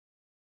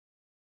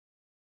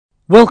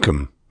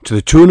Welcome to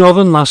the Two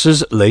Northern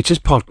Lasses'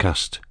 latest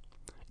podcast.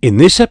 In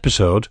this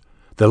episode,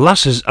 the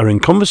Lasses are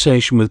in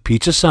conversation with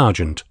Peter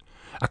Sargent,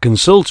 a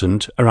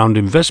consultant around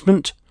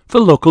investment for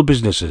local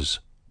businesses.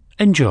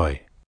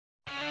 Enjoy.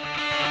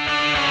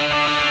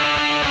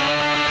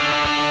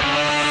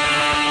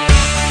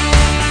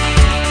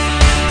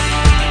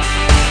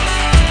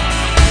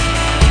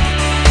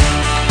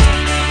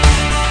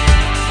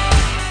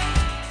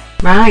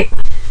 Right.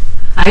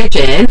 Hi,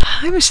 Jane.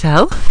 Hi,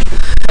 Michelle.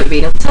 What have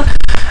you been up to?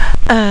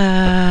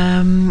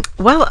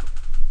 Well,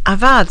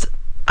 I've had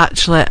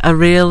actually a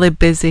really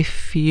busy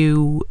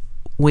few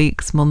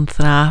weeks, month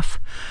and a half.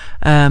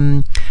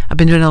 I've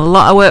been doing a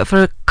lot of work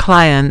for a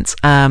client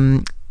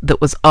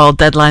that was all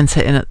deadlines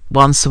hitting at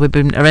once, so we've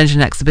been arranging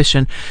an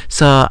exhibition.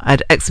 So I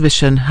had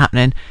exhibition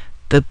happening,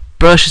 the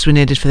brochures we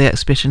needed for the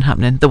exhibition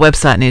happening, the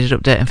website needed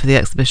updating for the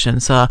exhibition.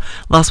 So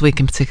last week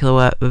in particular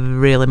were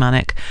really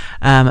manic.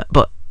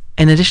 But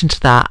in addition to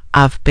that,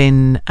 I've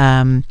been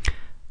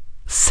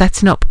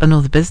setting up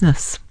another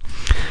business.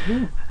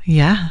 Ooh.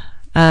 Yeah.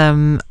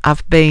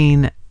 I've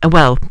been,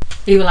 well...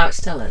 Are you allowed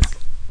to tell us?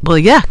 Well,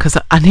 yeah, because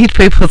I need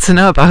people to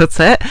know about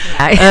it.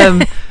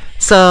 Right.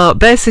 So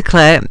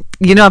basically,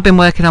 I've been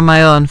working on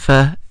my own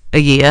for a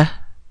year.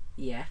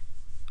 Yeah.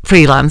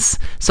 Freelance.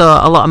 So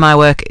a lot of my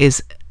work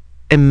is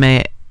in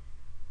my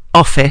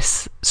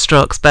office /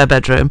 spare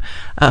bedroom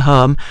at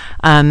home.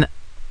 And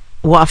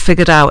what I've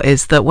figured out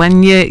is that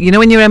when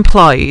when you're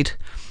employed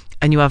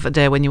and you have a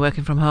day when you're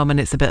working from home and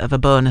it's a bit of a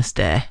bonus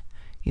day,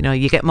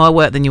 you get more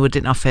work than you would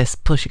in office,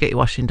 plus you get your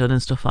washing done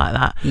and stuff like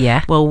that.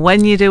 Yeah. Well,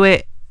 when you do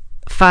it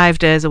 5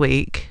 days a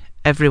week,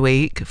 every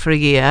week for a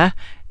year,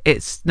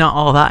 it's not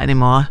all that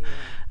anymore.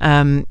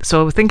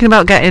 So we're thinking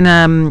about getting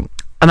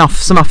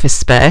some office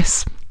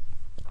space.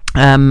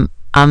 And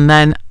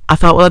then I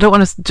thought, well, I don't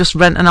want to just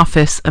rent an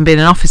office and be in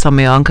an office on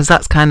my own, because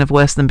that's kind of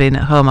worse than being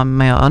at home on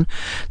my own.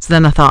 So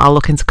then I thought I'll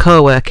look into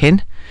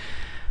co-working.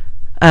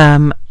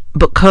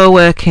 But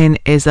co-working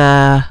is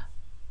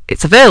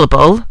it's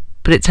available,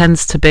 but it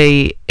tends to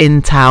be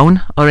in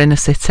town or in a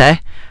city,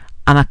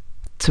 and I,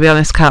 to be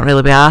honest, can't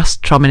really be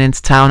arsed tromming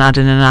into town,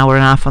 adding an hour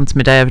and a half onto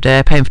my day every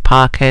day, paying for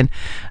parking.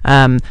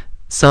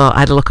 So I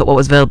had a look at what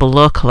was available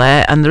locally,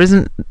 and there's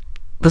a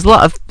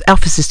lot of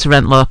offices to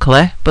rent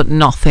locally, but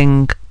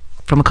nothing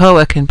from a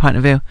co-working point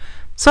of view.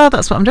 So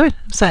that's what I'm doing.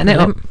 I'm setting it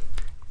up.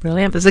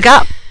 Brilliant. There's a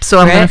gap, so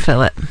I'm going to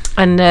fill it.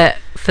 And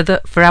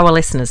for our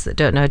listeners that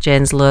don't know,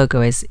 Jane's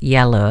logo is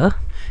yellow.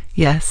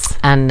 Yes.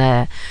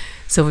 And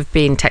so we've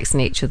been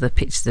texting each other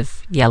pictures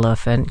of yellow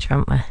furniture,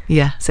 haven't we?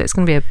 Yeah. So it's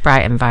going to be a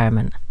bright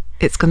environment.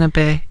 It's going to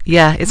be,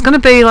 it's going to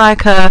be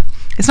like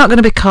it's not going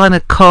to be kind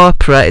of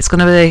corporate. It's going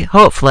to be,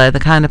 hopefully, the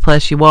kind of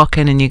place you walk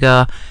in and you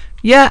go,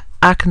 yeah,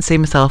 I can see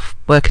myself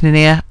working in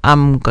here.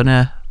 I'm going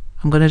to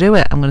do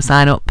it. I'm going to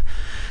sign up.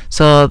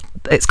 So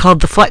it's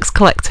called the Flex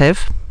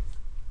Collective.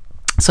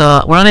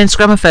 So we're on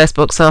Instagram and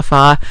Facebook so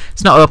far.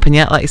 It's not open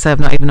yet, like you said.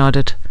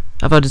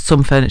 I've ordered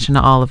some furniture,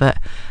 not all of it,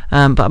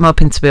 but I'm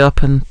hoping to be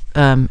open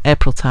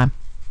April time.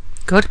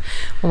 Good.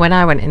 Well, when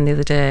I went in the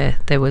other day,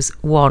 there was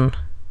one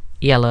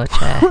yellow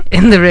chair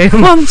in the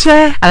room. One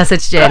chair. And I said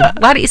to Jane,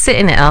 why don't you sit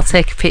in it? I'll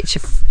take a picture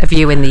of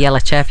you in the yellow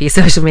chair for your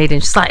social media.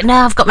 And she's like, no,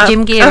 I've got my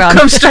gym gear on. I've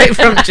come straight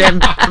from gym.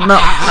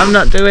 I'm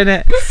not doing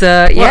it.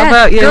 So yeah. What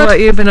about you? Good. What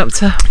have you been up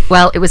to?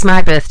 Well, it was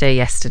my birthday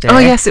yesterday. Oh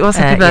yes, it was.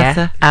 Happy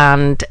birthday.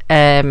 Yeah.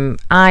 And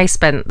I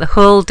spent the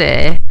whole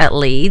day at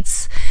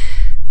Leeds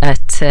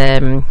at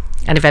an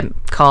event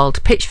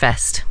called Pitch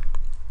Fest.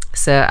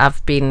 So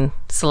I've been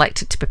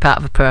selected to be part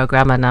of a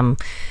programme, and I'm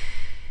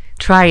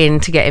trying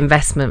to get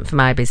investment for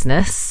my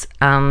business.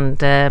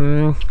 And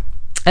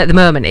at the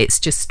moment, it's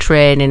just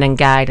training and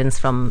guidance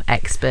from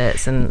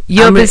experts. And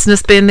your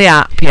business being the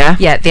app, yeah?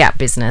 Yeah, the app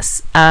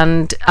business.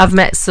 And I've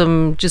met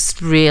some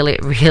just really,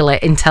 really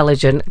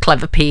intelligent,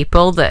 clever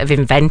people that have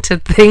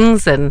invented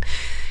things, and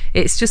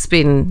it's just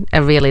been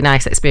a really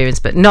nice experience,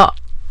 but not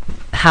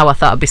how I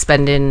thought I'd be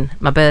spending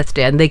my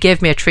birthday. And they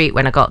gave me a treat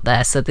when I got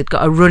there, so they'd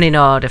got a running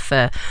order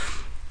for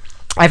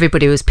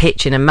everybody who was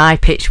pitching, and my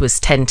pitch was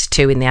 10 to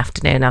 2 in the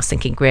afternoon. I was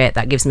thinking, great,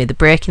 that gives me the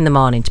break in the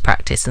morning to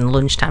practice and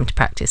lunchtime to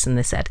practice. And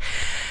they said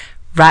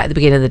right at the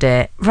beginning of the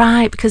day,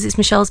 right, because it's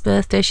Michelle's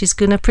birthday, she's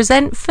going to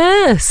present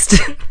first.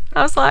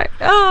 I was like,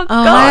 oh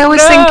God, I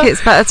always no. think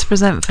it's better to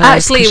present first.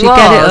 Actually, it you was,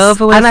 get it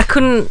over with.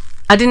 and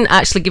I didn't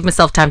actually give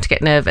myself time to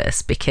get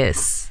nervous,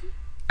 because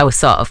I was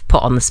sort of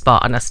put on the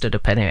spot, and I stood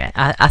up anyway.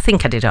 I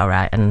think I did all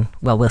right, and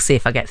well, we'll see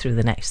if I get through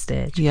the next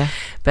stage. Yeah.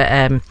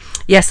 But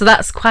so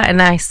that's quite a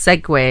nice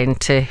segue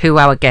into who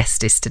our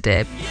guest is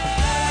today.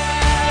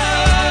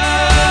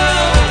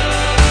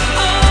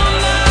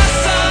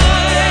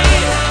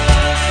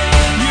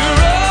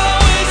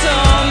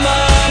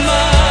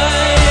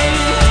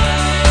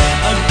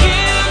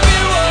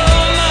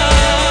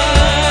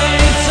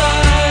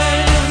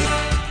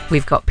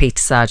 We've got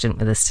Peter Sargent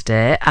with us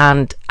today,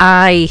 and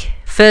I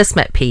first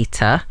met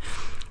Peter.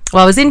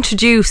 Well, I was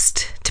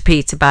introduced to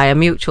Peter by a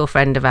mutual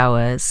friend of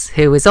ours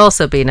who has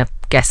also been a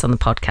guest on the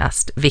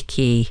podcast,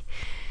 Vicky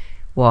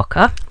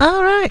Walker.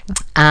 All right.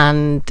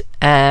 And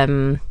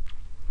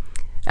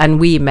and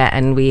we met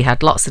and we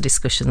had lots of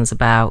discussions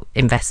about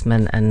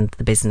investment and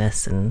the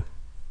business, and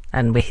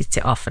we hit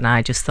it off, and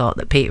I just thought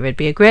that Peter would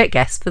be a great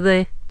guest for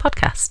the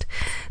podcast.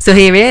 So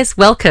here he is.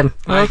 Welcome.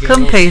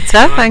 Welcome,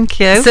 Peter. Thank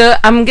you. So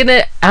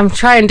I'm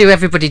trying to do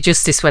everybody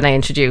justice when I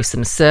introduce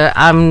them. So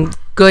I'm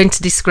going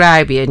to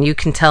describe you, and you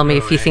can tell me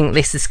if you think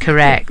this is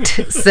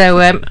correct.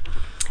 So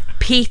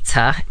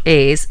Peter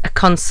is a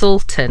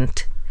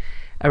consultant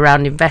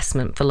around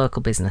investment for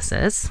local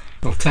businesses.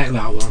 I'll take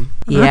that one.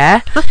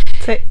 Yeah.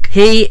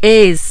 He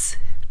is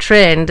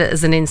trained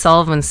as an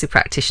insolvency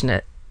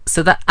practitioner.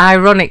 So that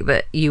ironic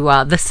that you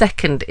are the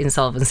second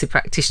insolvency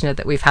practitioner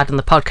that we've had on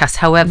the podcast.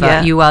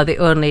 However, you are the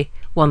only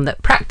one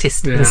that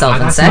practiced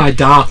insolvency. That's my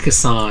darker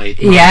side.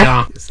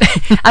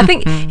 I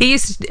think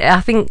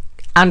I think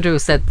Andrew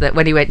said that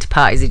when he went to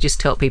parties, he just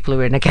taught people who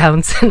were in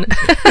accounts.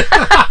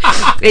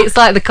 It's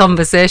like the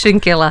conversation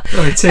killer.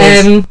 Oh, it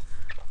is.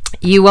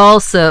 You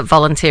also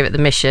volunteer at the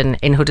Mission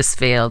in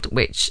Huddersfield,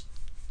 which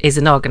is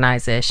an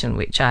organisation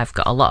which I've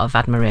got a lot of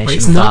admiration for.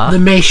 It's not the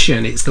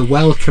Mission, it's the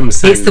Welcome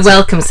Centre. It's the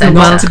Welcome Centre.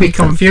 Not to be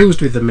confused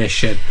with the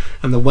Mission.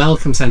 And the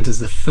Welcome Centre is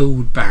the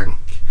food bank.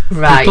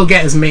 Right. People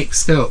get us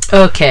mixed up.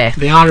 Okay.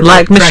 They are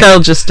like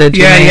Michelle just did.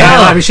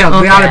 Like Michelle.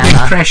 Okay. We are a bit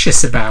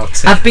precious about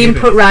it. I've been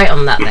put right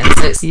on that then.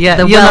 So it's the you'll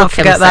Welcome not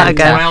forget that Centre.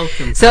 again.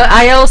 Welcome So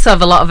I also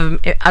have a lot of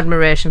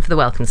admiration for the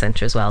Welcome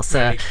Centre as well.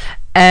 So,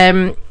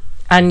 Right.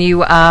 and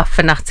you are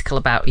fanatical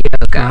about yoga.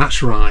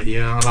 That's right,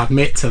 yeah, I'll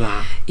admit to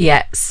that.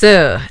 Yeah.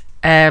 So,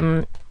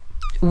 our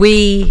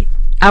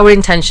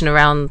intention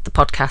around the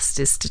podcast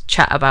is to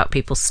chat about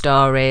people's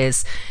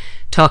stories,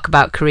 talk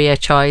about career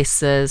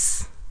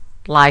choices,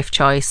 life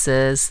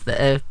choices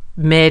that are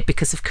made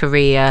because of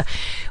career.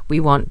 We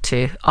want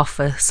to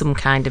offer some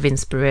kind of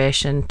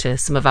inspiration to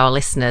some of our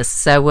listeners.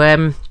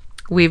 So,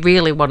 we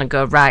really want to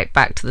go right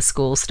back to the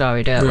school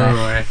story, don't we?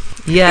 Right.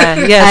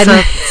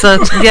 Yeah. So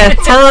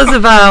tell us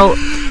about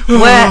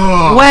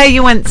where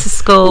you went to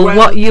school,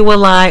 what you were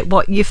like,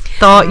 what you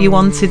thought you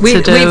wanted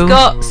to do. We've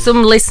got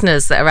some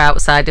listeners that are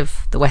outside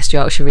of the West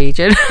Yorkshire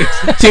region.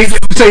 So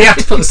you have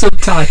to put the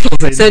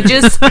subtitles in. So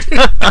just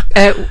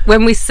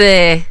when we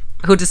say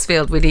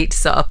Huddersfield, we need to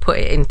sort of put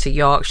it into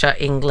Yorkshire,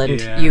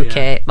 England,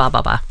 UK, blah,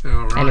 blah, blah.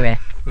 All right. Anyway.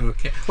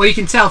 Okay. Well, you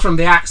can tell from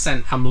the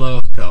accent I'm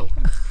local.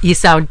 You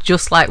sound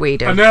just like we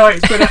do. I know,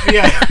 it's good.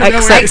 Yeah.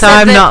 Except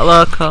I'm not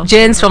local.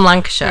 Jane's from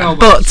Lancashire. Oh,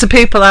 But to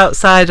people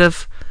outside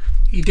of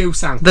you do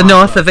sound the quite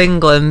north local. of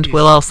England,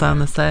 we'll all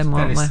sound the same,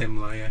 won't Very we?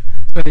 similar, yeah.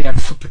 Whether you have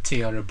a cup of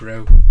tea or a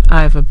brew.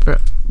 I have a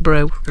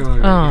brew. Oh,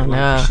 no.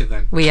 Lancashire,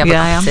 then. We have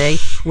Yeah, a tea.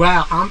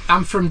 Well,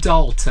 I'm from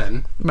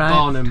Dalton, Right.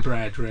 born and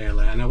bred,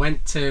 really. And I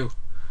went to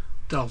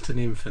Dalton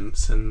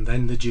Infants and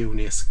then the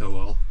junior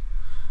school.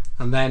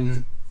 And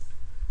then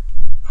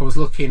I was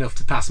lucky enough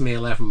to pass me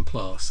 11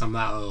 plus. I'm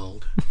that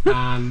old.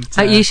 And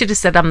You should have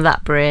said I'm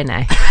that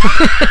brainy.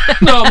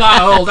 no, I'm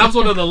that old. I was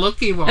one of the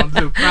lucky ones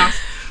who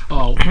passed.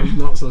 Oh,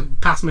 not so.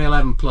 Passed me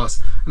 11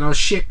 plus, and I was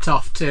shipped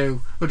off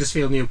to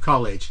Huddersfield New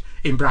College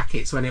in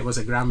brackets when it was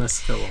a grammar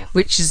school.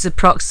 Which is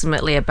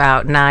approximately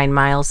about 9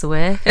 miles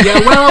away. Yeah,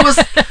 well,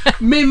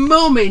 my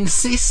mum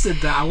insisted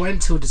that I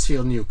went to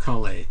Huddersfield New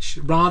College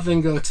rather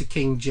than go to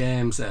King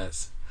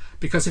James's.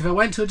 Because if I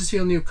went to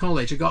Huddersfield New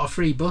College, I got a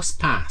free bus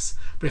pass.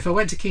 But if I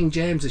went to King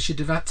James's, she'd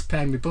have had to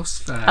pay me bus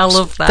fare. I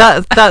love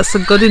that. That's a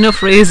good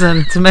enough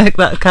reason to make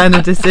that kind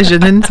of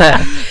decision, isn't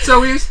it? So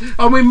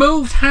we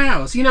moved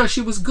house. You know, she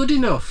was good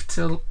enough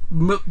till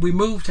we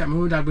moved. My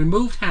mum and dad, we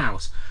moved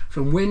house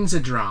from Windsor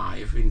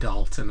Drive in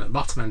Dalton, at the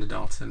bottom end of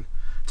Dalton,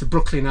 to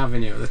Brooklyn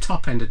Avenue at the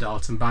top end of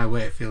Dalton by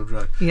Wakefield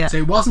Road. Yeah. So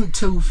it wasn't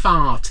too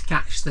far to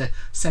catch the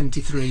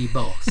 73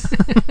 bus.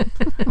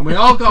 And we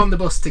all got on the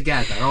bus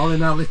together, all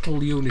in our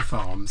little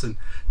uniforms, and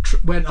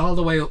went all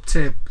the way up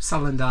to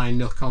Salandine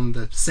Nook on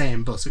the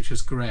same bus, which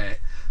was great.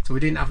 So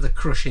we didn't have the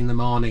crush in the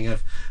morning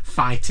of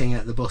fighting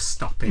at the bus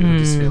stop in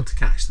Huddersfield to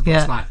catch the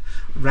bus like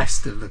the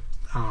rest of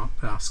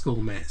our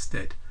schoolmates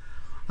did.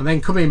 And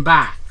then coming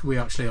back, we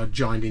actually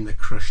joined in the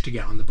crush to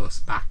get on the bus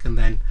back, and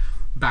then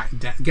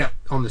get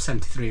on the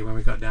 73 when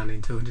we got down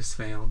into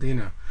Huddersfield, you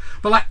know.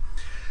 But like,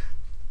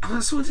 I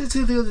was wanted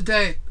to the other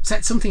day,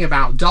 said something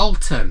about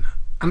Dalton,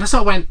 and I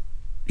sort of went,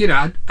 you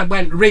know, I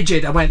went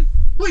rigid. I went,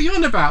 what are you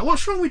on about?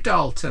 What's wrong with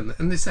Dalton?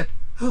 And they said,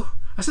 oh.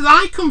 I said,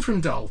 I come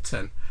from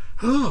Dalton.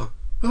 Oh.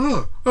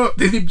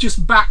 They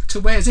just backed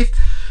away as if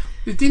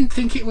they didn't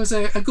think it was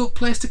a good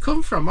place to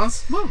come from.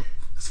 Well,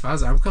 as far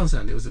as I'm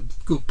concerned, it was a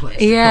good place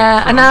to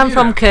come from, and I'm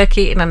from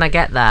Kirkeaton, and I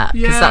get that,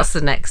 because that's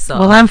the next sort.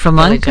 Well, I'm from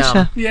village on.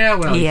 Lancashire. Yeah,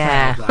 well,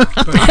 Yeah. you found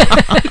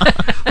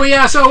that, but, well,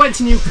 yeah, so I went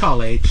to New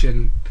College,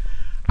 and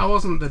I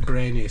wasn't the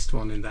brainiest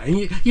one in there.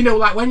 And you know,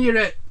 like when you're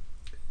at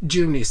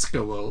junior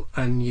school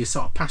and you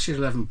sort of pass your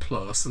 11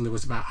 plus, and there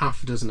was about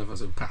half a dozen of us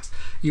who passed,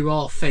 you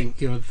all think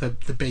you're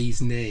the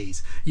bee's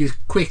knees. You're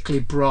quickly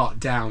brought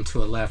down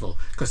to a level,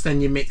 because then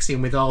you mix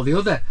in with all the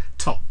other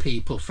top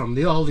people from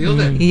all the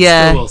other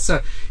schools.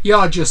 So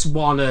you're just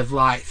one of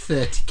like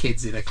 30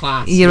 kids in a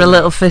class. You're a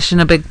little fish in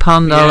a big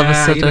pond all of a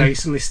sudden. You know, you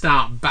suddenly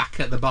start back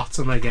at the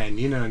bottom again,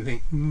 you know, and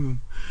think,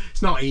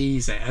 it's not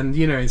easy. And,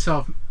 you know,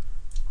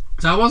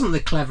 So I wasn't the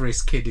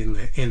cleverest kid in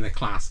the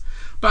class,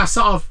 but I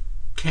sort of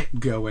kept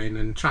going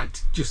and tried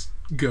to just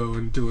go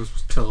and do as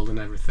was told and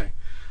everything.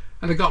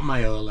 And I got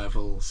my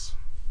O-levels.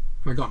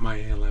 And I got my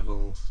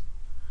A-levels.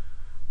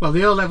 Well,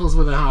 the O-levels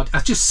were the hard. I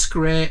just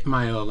scraped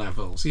my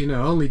O-levels,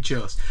 only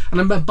just. And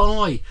I'm a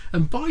boy,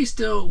 and boys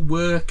don't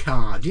work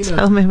hard,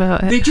 Tell me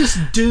about it. They just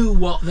do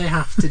what they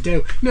have to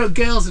do.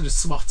 Girls are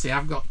just swotty.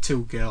 I've got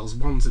two girls.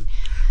 One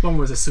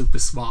was a super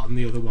swot, and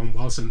the other one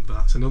wasn't. But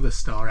that's another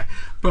story.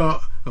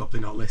 But I hope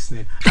they're not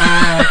listening.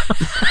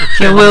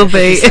 They will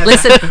be.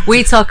 Listen,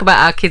 we talk about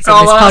our kids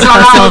on this that's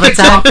podcast all the we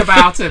time. talk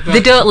about it. But They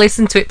don't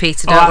listen to it,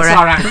 Peter. Don't that's worry.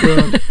 all right.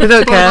 Good. They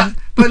don't care.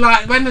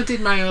 But when I did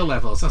my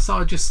O-levels, I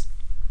sort of just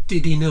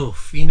did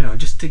enough,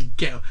 just to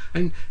get.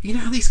 And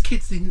these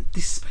kids,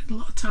 they spend a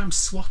lot of time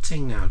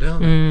swatting now,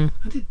 don't they?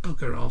 I did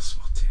bugger all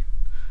swatting,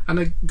 and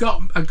I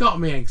got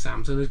my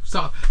exams, and I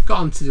sort of got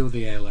on to do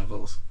the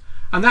A-levels,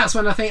 and that's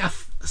when I think I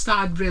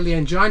started really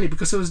enjoying it,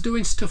 because I was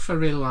doing stuff I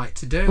really like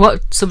to do.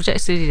 What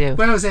subjects did you do?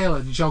 When I was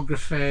A-level,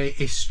 geography,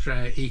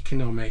 history,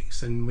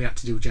 economics, and we had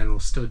to do general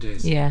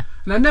studies. Yeah.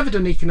 And I'd never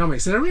done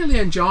economics, and I really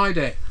enjoyed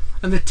it.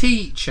 And the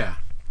teacher,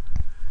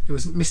 it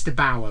was Mr.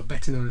 Bauer,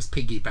 better known as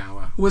Piggy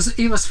Bauer,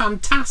 he was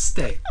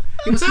fantastic.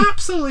 He was an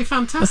absolutely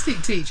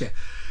fantastic teacher.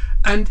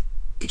 And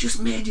it just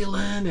made you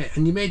learn it,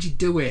 and he made you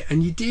do it,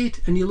 and you did,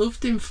 and you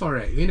loved him for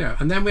it,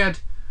 And then we had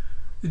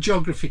the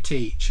geography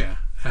teacher,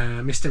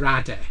 Mr.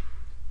 Addy,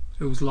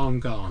 who was long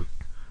gone,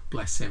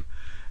 bless him.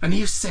 And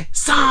he used to say,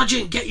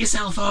 "Sergeant, get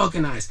yourself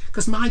organised,"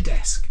 because my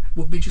desk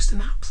would be just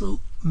an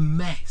absolute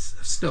mess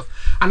of stuff.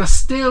 And I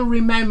still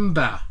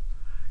remember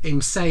him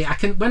say,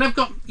 when I've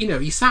got,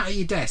 you sat at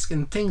your desk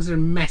and things are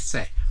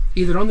messy,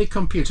 either on the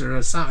computer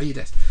or sat at your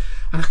desk,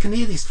 and I can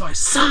hear this voice,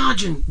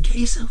 "Sergeant, get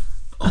yourself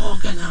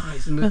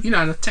organised," and and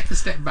I take a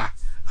step back,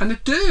 and I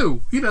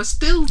do,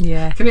 still can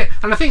hear.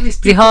 And I think this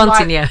They're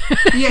haunting you.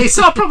 Yeah, it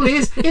sort of probably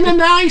is, in a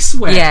nice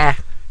way. Yeah.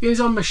 He was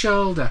on my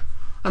shoulder.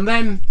 And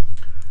then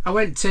I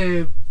went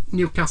to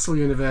Newcastle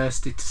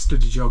University to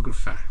study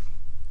geography,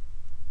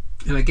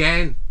 and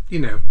again,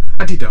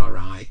 I did all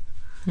right.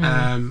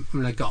 And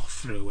I got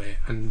through it,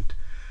 and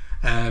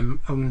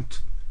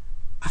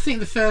I think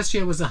the first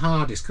year was the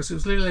hardest, because it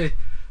was literally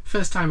the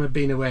first time I'd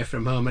been away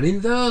from home, and in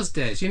those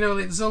days, it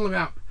was only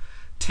about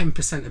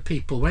 10% of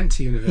people went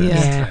to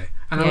university,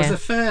 and I was the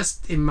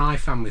first in my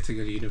family to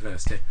go to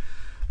university.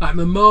 Like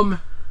my mum,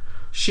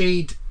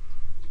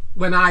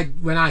 when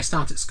I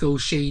started school,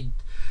 she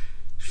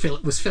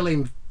was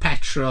filling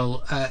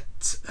petrol at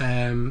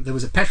there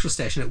was a petrol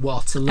station at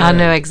Waterloo. I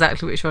know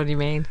exactly which one you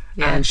mean.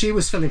 Yeah. And she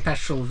was filling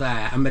petrol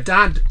there, and my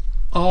dad,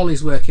 all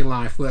his working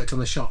life, worked on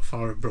the shop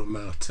floor at Brook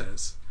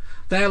Motors.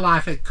 Their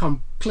life had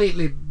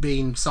completely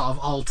been sort of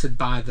altered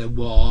by the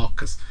war,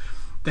 because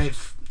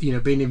they've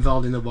been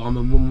involved in the war.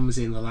 My mum was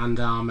in the Land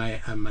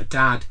Army, and my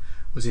dad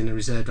was in a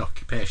reserved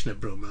occupation at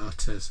Brook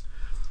Motors.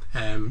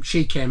 My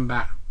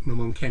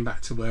mum came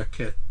back to work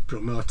at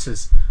Brook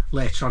Motors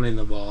later on in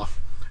the war,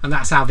 and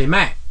that's how they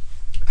met.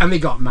 And they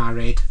got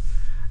married,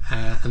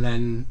 and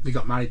then they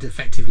got married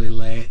effectively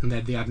late, and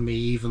then they had me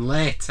even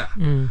later.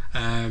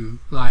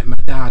 Like my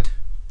dad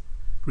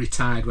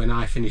retired when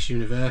I finished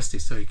university,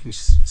 so you can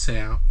see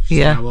how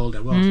old I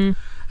was.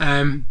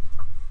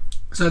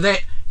 So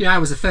I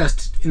was the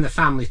first in the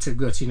family to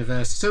go to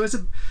university, so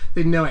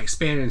they had no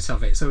experience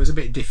of it, so it was a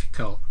bit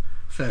difficult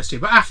first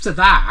year. But after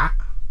that,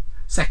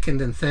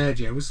 second and third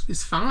year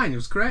it's fine. It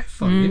was great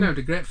fun. Had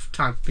a great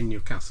time in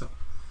Newcastle.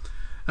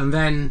 And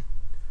then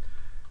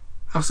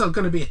I was sort of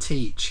going to be a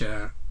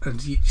teacher,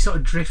 and you sort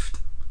of drift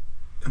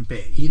a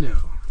bit,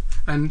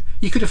 and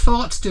you could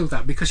afford to do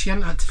that because you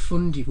hadn't had to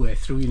fund your way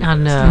through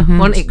university. I know.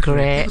 Wasn't it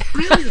great? It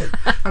was brilliant.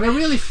 And I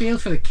really feel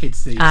for the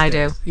kids these days. I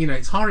do.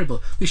 It's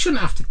horrible. They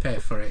shouldn't have to pay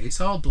for it.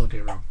 It's all bloody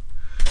wrong.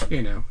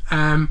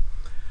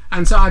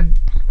 And so I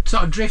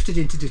sort of drifted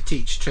into the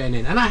teacher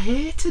training, and I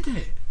hated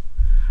it.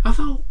 I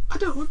thought, I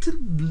don't want to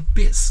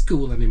be at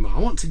school anymore. I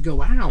want to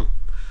go out.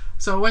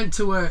 So I went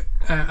to work.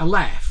 I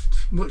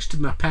left, much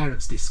to my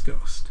parents'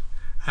 disgust,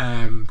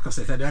 because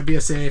they said, "That'd be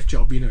a safe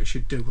job, you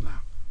should do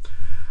that."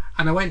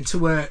 And I went to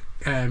work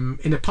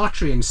in a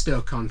pottery in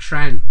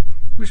Stoke-on-Trent,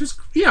 which was,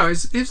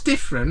 it was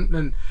different,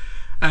 and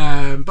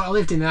but I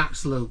lived in an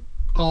absolute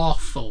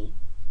awful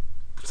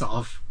sort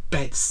of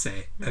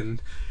bedsit,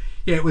 and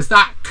it was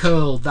that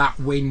cold that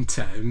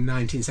winter in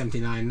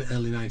 1979,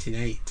 early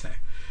 1980.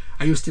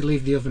 I used to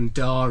leave the oven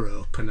door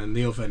open and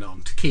the oven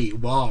on to keep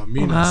warm,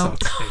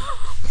 sort of thing.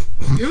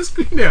 It was,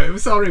 it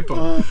was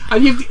horrible.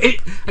 And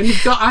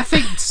you've got, I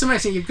think, to some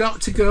extent, you've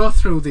got to go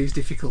through these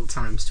difficult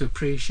times to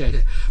appreciate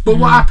it. But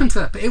what happened to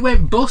that? It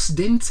went bust,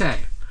 didn't it?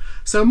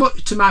 So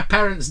much to my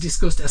parents'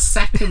 disgust a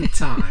second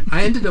time.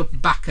 I ended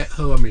up back at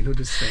home in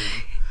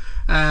Huddersfield.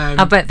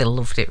 I bet they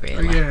loved it,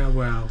 really. Yeah,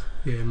 well,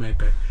 yeah,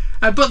 maybe.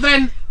 But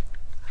then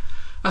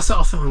I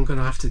sort of thought, I'm going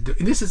to have to do...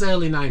 This is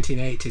early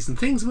 1980s, and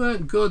things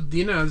weren't good.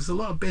 There's a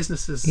lot of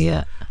businesses...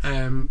 Yeah.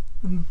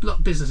 A lot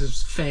of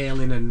businesses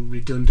failing and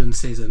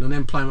redundancies, and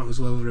unemployment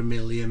was over 1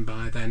 million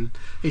by then.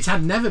 It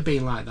had never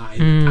been like that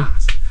in the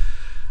past.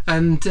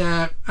 And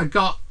I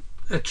got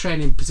a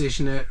training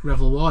position at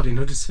Revel Ward in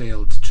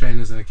Huddersfield to train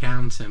as an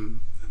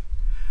accountant.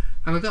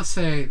 And I've got to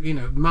say, you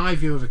know, my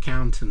view of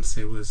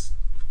accountancy was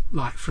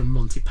like from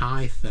Monty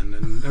Python,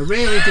 and I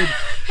really did.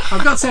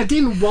 I've got to say, I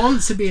didn't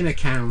want to be an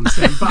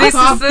accountant, but This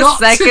is the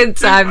second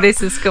time this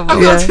has come up.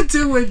 I've got to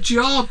do a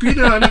job, you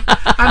know,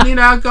 and you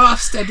know, I've got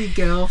a steady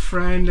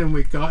girlfriend, and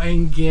we got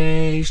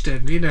engaged,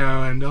 and you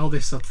know, and all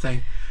this sort of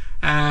thing,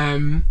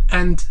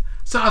 and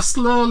so I've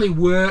slowly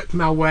worked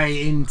my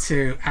way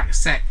into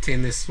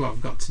accepting this is what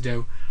I've got to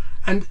do.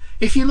 And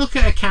if you look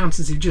at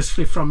accountancy just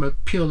from a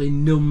purely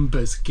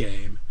numbers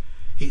game,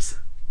 it's,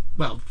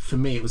 well, for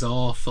me it was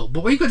awful.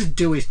 But what you've got to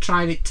do is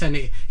try and turn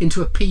it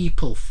into a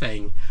people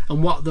thing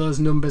and what those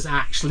numbers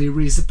actually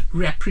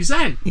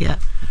represent. Yeah.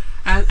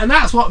 And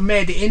that's what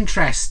made it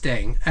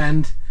interesting.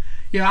 And,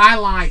 you know, I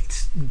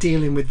liked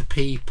dealing with the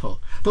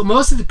people. But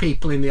most of the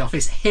people in the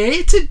office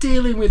hated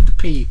dealing with the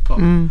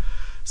people.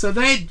 So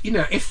they, you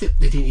know, if they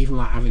didn't even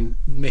like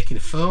making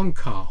a phone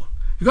call.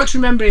 You've got to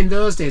remember, in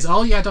those days,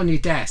 all you had on your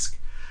desk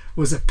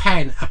was a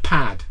pen, a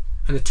pad,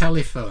 and a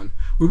telephone.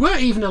 We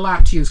weren't even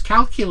allowed to use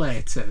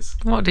calculators.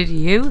 What did you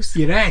use?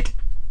 Your head.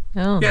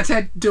 Oh. You had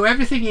to do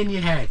everything in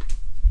your head.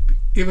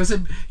 It was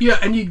and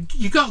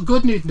you got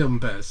good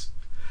numbers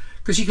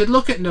because you could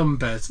look at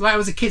numbers. Like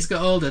as the kids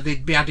got older,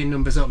 they'd be adding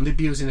numbers up and they'd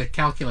be using a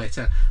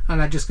calculator,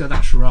 and I'd just go,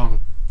 "That's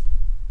wrong."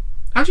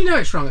 How do you know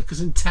it's wrong?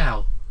 Because I can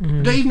tell.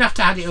 You don't even have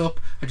to add it up.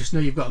 I just know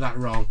you've got that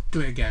wrong.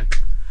 Do it again.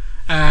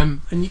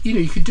 And you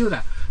know, you could do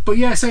that. But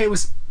yeah, so it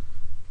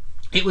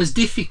was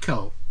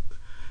difficult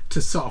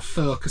to sort of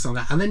focus on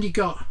that. And then you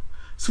got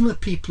some of the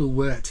people who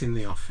worked in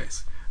the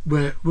office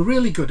were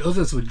really good.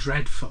 Others were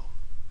dreadful,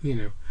 you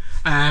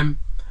know.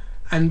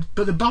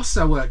 But the bosses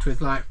I worked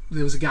with, like,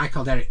 there was a guy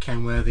called Eric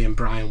Kenworthy and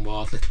Brian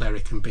Ward, Little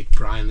Eric and Big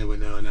Brian, they were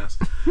known as.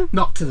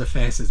 Not to the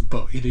faces,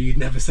 but, you know, you'd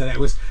never say that. It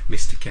was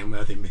Mr.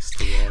 Kenworthy,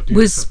 Mr. Ward.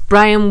 Was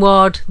Brian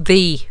Ward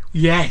the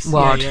Yes,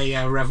 Ward?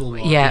 Yeah, Revel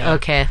Ward. Yeah,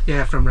 okay.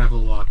 Yeah, from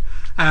Revel Ward.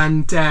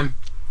 And,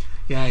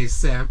 yeah,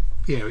 he's,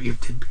 you know,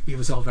 he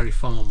was all very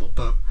formal,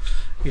 but,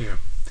 you know.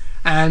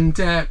 And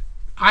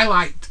I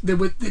liked,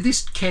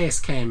 this case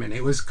came in,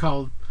 it was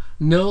called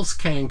Knowles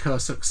K & Co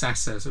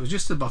Successors. It was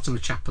just at the bottom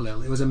of Chapel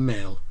Hill. It was a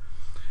mill,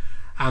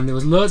 and there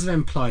was loads of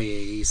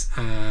employees,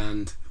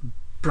 and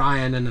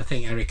Brian and I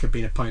think Eric had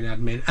been appointed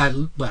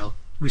admin,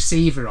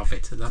 receiver of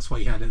it. That's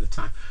what you had at the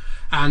time,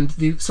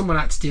 and someone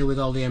had to deal with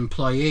all the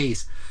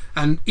employees,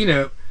 and you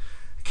know,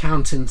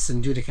 accountants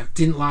and judicants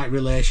didn't like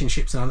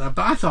relationships and all that,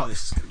 but I thought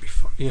this was going to be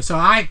fun, you know. So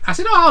I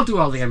said, I'll do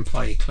all the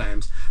employee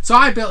claims. So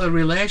I built a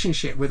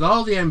relationship with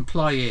all the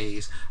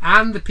employees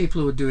and the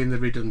people who were doing the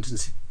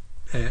redundancy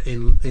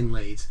in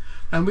Leeds,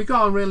 and we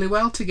got on really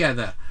well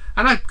together.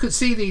 And I could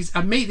see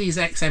I'd meet these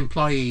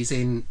ex-employees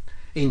in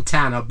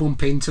town. I'd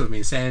bump into them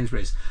in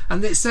Sainsbury's,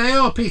 and they'd say,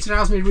 "Oh, Peter,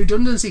 how's my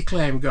redundancy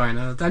claim going?"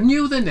 And I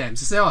knew the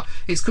names. I say, "Oh,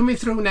 it's coming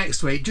through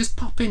next week. Just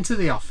pop into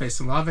the office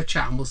and we'll have a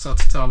chat and we'll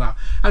sort it all out."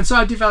 And so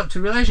I developed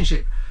a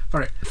relationship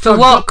for it. For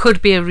what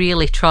could be a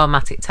really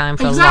traumatic time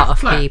for a lot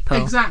of people.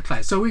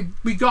 Exactly. So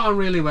we got on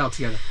really well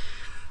together.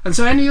 And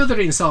so any other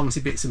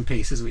insolvency bits and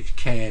pieces which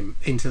came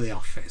into the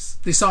office,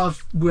 they sort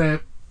of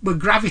were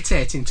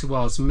gravitating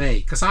towards me,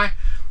 because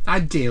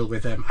I'd deal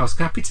with them. I was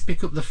happy to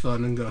pick up the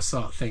phone and go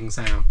sort things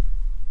out.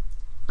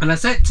 And I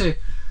said to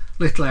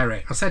Little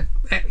Eric, I said,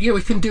 "Yeah,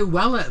 we can do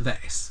well at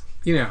this,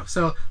 you know,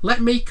 so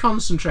let me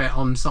concentrate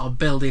on sort of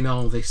building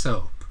all this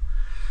up."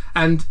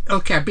 And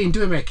okay, I've been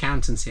doing my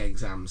accountancy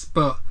exams,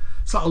 but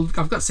sort of,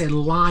 I've got to say,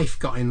 life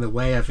got in the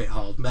way of it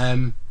all.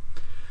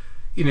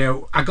 You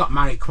know, I got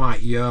married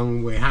quite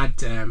young. We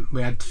had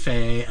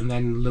Faye, and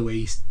then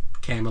Louise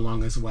came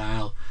along as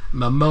well.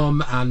 My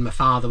mum and my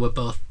father were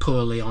both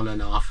poorly on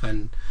and off,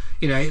 and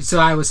you know, so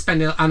I was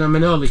spending, and I'm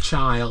an only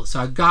child, so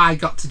I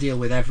got to deal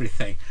with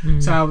everything.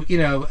 So you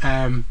know,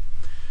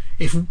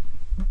 if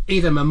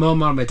either my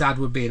mum or my dad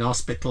would be in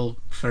hospital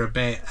for a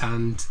bit,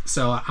 and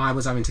so I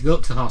was having to go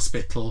up to the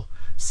hospital,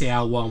 see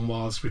how one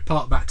was,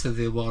 report back to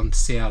the one to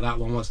see how that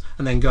one was,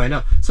 and then going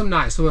up. Some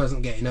nights I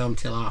wasn't getting home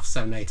till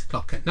 7:30, 8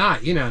 o'clock at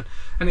night, you know,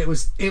 and it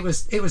was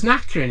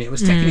knackering. It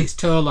was taking its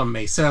toll on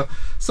me. So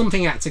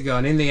something had to go,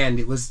 and in the end,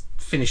 it was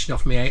finishing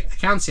off my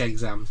accountancy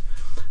exams.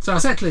 So I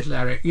said to Little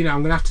Eric, you know,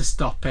 I'm going to have to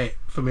stop it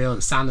for my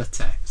own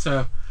sanity.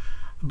 So,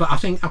 but I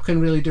think I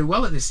can really do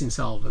well at this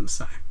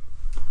insolvency.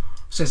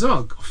 Says,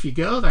 "Oh, off you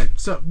go then."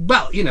 So,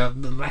 well, you know,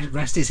 the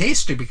rest is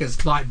history,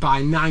 because like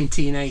by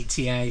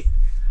 1988.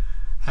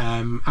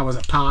 I was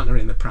a partner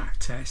in the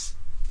practice,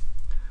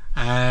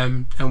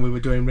 and we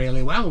were doing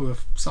really well. We were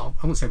sort of,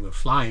 I wouldn't say we were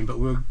flying, but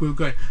we were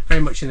going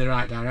very much in the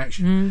right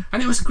direction.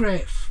 And it was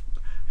great,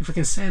 if I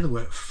can say the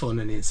word fun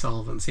and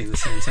insolvency in the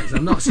same sense,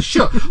 I'm not so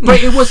sure,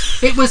 but it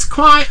was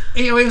quite,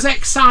 you know, it was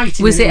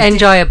exciting. Was it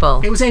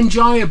enjoyable? It was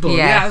enjoyable.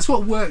 Yeah, that's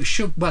what work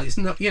should. Well, it's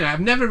not, you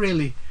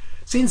know,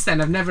 since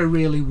then I've never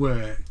really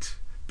worked,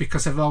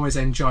 because I've always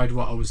enjoyed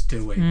what I was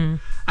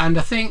doing. And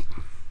I think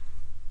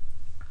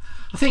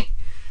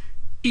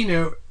you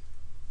know,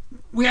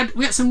 we had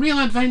some real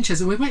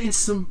adventures, and we went into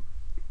some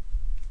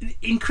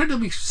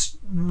incredibly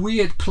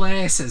weird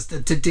places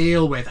to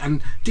deal with,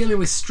 and dealing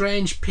with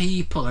strange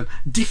people and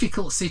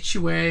difficult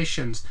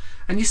situations,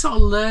 and you sort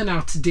of learn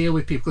how to deal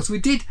with people. Because we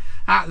did,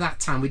 at that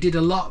time, we did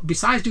a lot,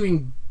 besides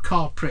doing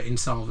corporate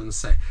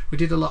insolvency, we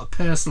did a lot of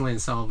personal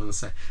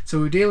insolvency. So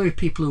we were dealing with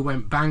people who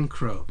went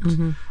bankrupt,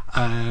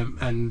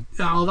 and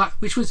all that,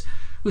 which was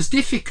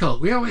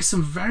difficult. We always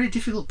some very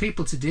difficult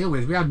people to deal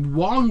with. We had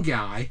one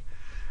guy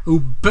who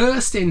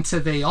burst into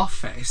the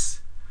office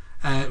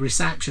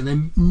reception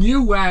and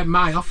knew where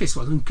my office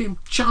was and came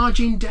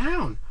charging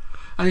down,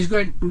 and he's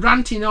going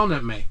ranting on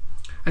at me,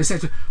 and he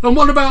said, "And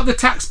what about the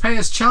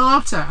taxpayers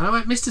charter?" And I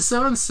went, "Mr.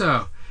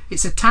 So-and-so,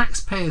 it's a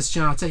taxpayers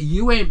charter,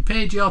 you ain't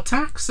paid your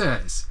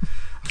taxes."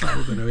 I thought,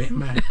 we're going to hit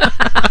me.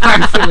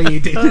 Thankfully he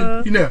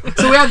didn't,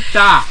 so we had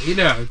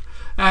that,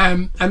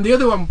 and the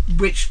other one,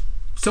 which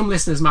some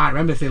listeners might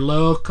remember if they're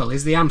local,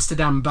 is the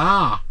Amsterdam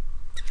Bar.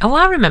 Oh,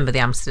 I remember the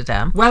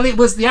Amsterdam. Well, it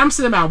was the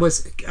Amsterdam Bar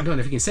was, I don't know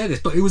if you can say this,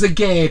 but it was a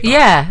gay bar.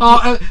 Yeah.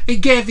 Or it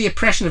gave the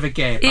impression of a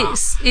gay bar.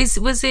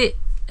 Was it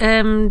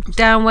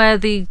down where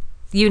the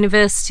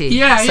university?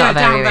 Yeah, sort of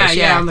down area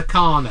there, is, on the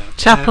corner.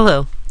 Chapel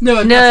Hill.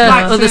 No,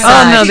 other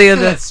side. Oh, no, the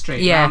other. First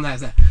Street, Yeah. down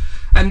there.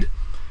 And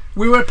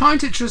we were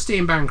appointed trustee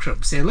in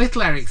bankruptcy, and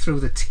little Eric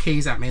threw the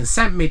keys at me and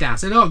sent me down.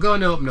 Said, "Oh, go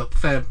and open up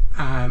for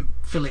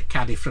Philip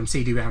Caddy from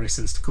C.D.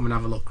 Harrison's to come and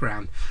have a look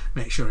around,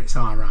 make sure it's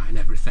all right and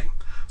everything."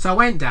 So I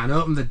went down,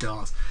 opened the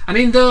doors, and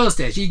in those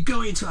days you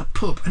go into a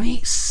pub and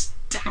it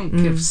stank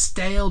of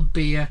stale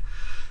beer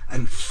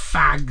and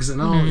fags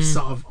and all this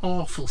sort of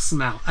awful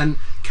smell, and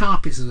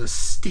carpets that were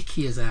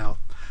sticky as hell.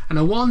 And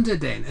I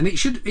wandered in, and it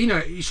should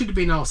have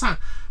been all sound.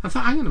 I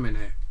thought, hang on a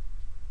minute.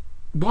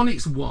 One,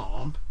 it's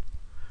warm.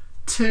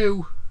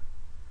 Two,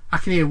 I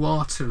can hear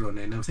water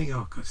running. I'm thinking,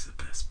 oh God, it's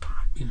the best pipe,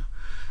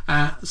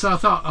 So I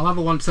thought, I'll have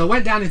a wander. So I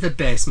went down into the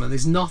basement.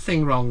 There's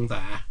nothing wrong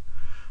there.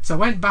 So I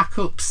went back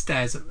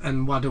upstairs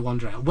and had a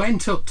wander out.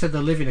 Went up to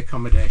the living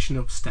accommodation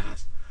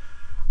upstairs.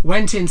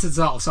 Went into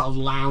the sort of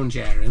lounge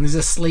area, and there's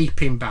a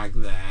sleeping bag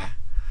there.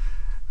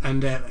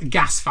 And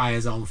gas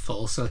fire's on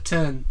full, so I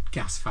turned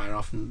gas fire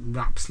off and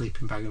wrapped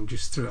sleeping bag and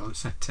just threw it on the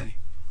settee.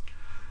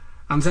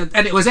 And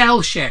it was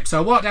L-shaped, so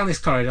I walked down this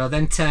corridor,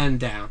 then turned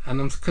down, and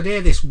I could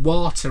hear this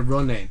water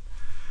running.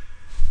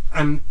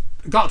 And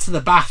got to the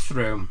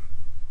bathroom,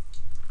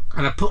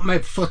 and I put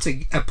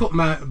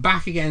my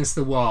back against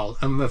the wall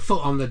and my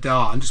foot on the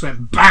door, and just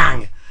went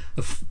bang.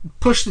 I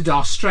pushed the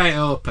door straight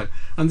open,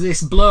 and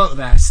this bloke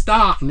there,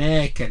 stark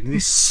naked, and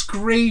this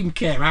scream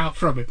came out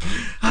from him.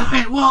 And I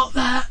went, "What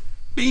the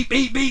beep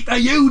beep beep are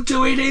you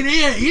doing in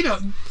here?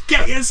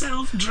 Get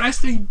yourself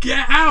dressed and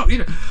get out."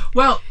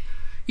 Well,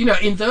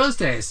 in those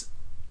days,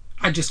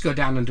 I'd just go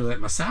down and do it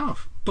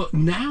myself. But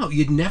now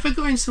you'd never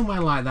go in somewhere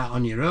like that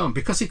on your own,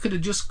 because he could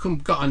have just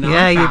got a knife out.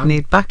 Yeah, you'd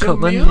need backup,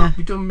 wouldn't you?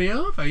 You'd done me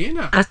over,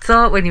 I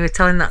thought when you were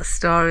telling that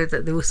story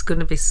that there was going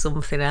to be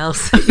something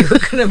else that you were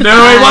going to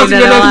No, it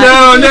wasn't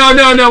going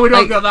to. No, we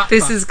don't go that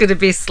This far. is going to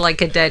be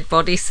like a dead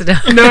body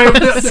scenario.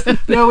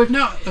 No, we've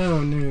not.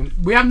 Oh no,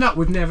 we have not.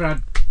 We've never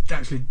had,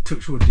 actually,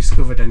 touch wood,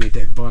 discovered any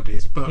dead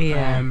bodies. But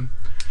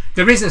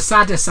there is a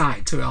sadder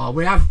side to it all.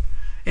 We have,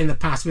 in the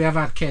past, we have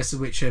had cases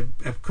which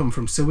have come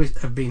from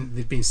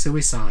they've been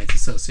suicides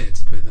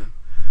associated with them,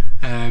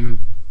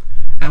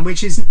 and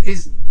which is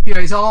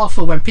it's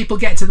awful when people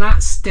get to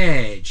that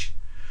stage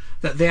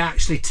that they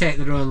actually take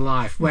their own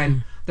life,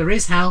 when there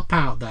is help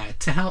out there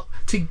to help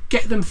to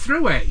get them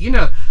through it.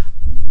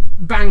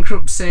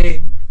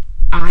 Bankruptcy,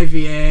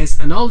 IVAs,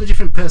 and all the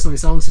different personal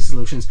insolvency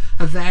solutions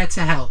are there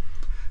to help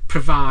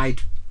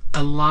provide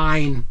a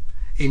line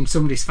in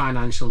somebody's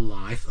financial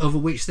life over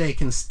which they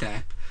can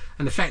step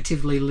and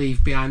effectively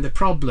leave behind the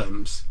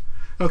problems.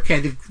 Okay,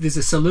 there's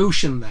a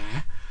solution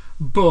there,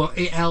 but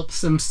it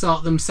helps them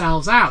sort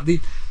themselves out.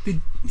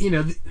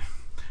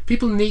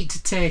 People need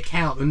to take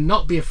help and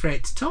not be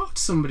afraid to talk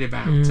to somebody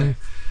about it.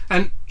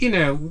 And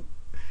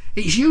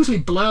it's usually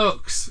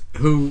blokes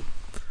who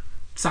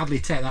sadly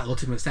take that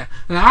ultimate step.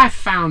 And I've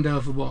found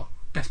over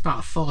best part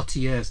of 40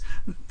 years,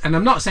 and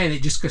I'm not saying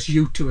it just because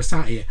you two are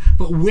sat here,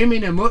 but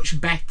women are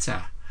much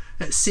better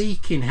at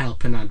seeking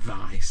help and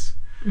advice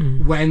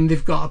when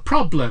they've got a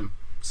problem,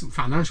 some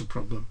financial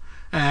problem.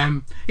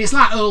 It's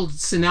that old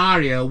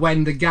scenario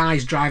when the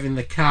guy's driving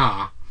the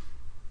car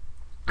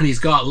and he's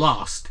got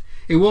lost.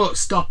 He won't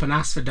stop and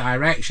ask for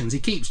directions. He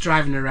keeps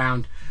driving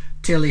around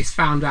till he's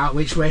found out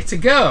which way to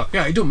go.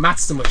 It doesn't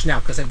matter so much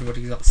now because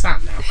everybody's got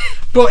sat now.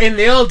 But in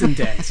the olden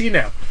days,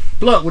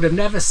 bloke would have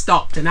never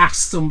stopped and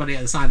asked somebody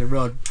at the side of the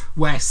road,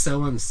 "Where's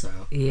so and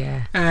so?"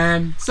 Yeah.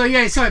 So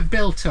it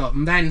built up,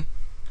 and then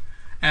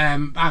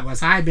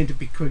I'd been to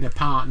becoming a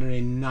partner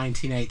in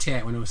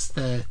 1988 when I was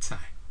 30.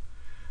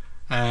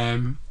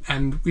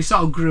 And we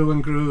sort of grew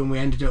and grew, and we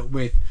ended up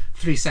with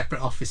 3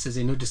 separate offices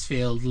in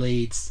Huddersfield,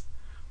 Leeds,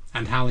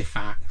 and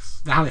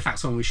Halifax. The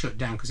Halifax one we shut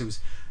down because it was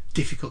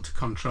difficult to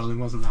control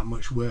and wasn't that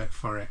much work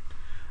for it.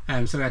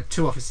 So we had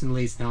 2 offices in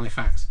Leeds and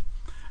Halifax.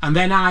 And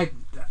then I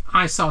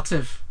sort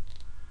of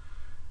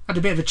had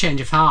a bit of a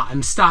change of heart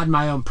and started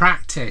my own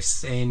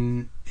practice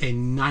in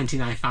in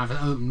 1995,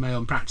 I opened my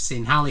own practice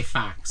in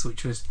Halifax,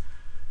 which was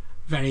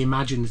very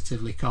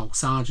imaginatively called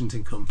Sargent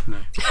and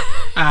Company.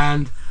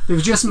 And there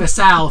was just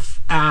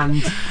myself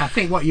and I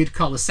think what you'd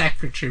call a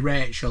secretary,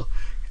 Rachel,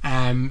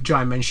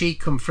 joined me, and she'd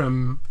come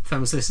from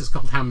a solicitors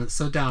called Hammond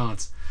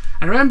Suddards.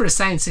 And I remember her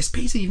saying, "Sis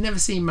Peter, you've never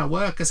seen my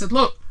work." I said,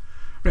 "Look,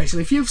 Rachel,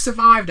 if you've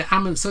survived at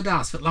Hammond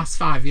Suddards for the last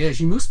 5 years,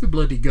 you must be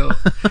bloody good.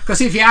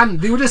 Because if you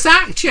hadn't, they would have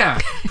sacked you.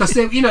 Because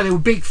they were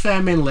big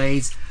firm in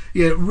Leeds.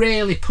 You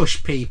really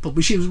pushed people,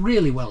 but she was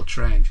really well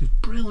trained. She was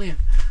brilliant,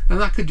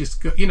 and that could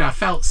just go. I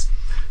felt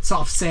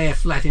sort of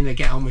safe letting her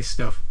get on with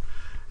stuff.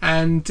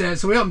 And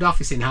so we opened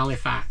office in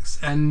Halifax,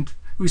 and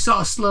we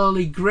sort of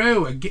slowly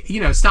grew.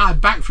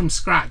 Started back from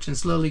scratch and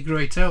slowly grew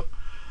it up.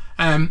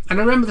 And I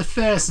remember the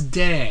first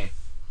day,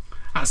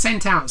 I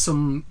sent out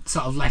some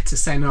sort of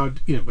letters saying,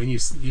 when you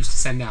used to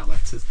send out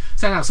letters,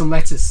 sent out some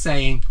letters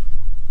saying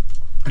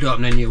I'd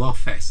open a new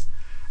office.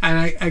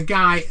 And a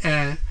guy,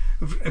 a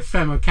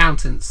firm of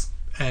accountants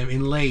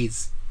in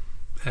Leeds,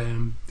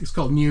 it's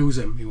called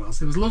Newsham, he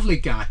was a lovely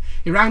guy.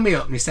 He rang me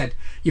up and he said,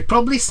 "You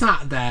probably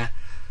sat there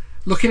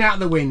looking out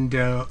the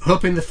window,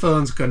 hoping the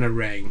phone's going to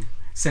ring."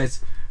 He says,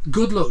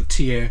 "Good luck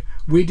to you.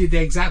 We did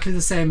exactly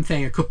the same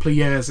thing a couple of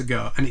years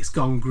ago and it's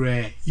gone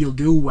great. You'll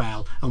do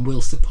well and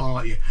we'll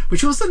support you."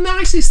 Which was the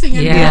nicest thing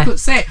anybody could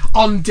say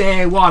on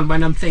day one,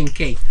 when I'm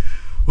thinking,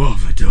 what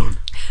have I done?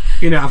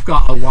 I've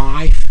got a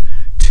wife,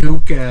 2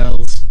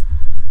 girls,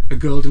 a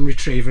golden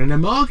retriever and a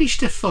mortgage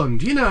to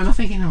fund, and I'm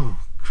thinking, oh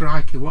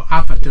crikey, what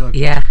have I done?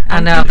 Yeah, I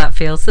know how that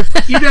feels.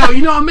 you know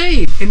what I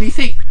mean? And you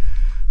think,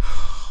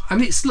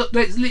 and it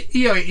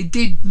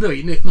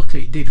did.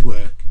 Luckily it did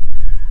work.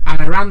 And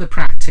I ran the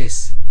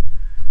practice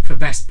for the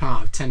best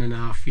part of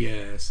 10.5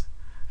 years.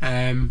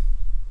 And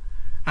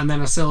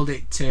then I sold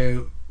it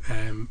to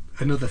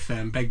another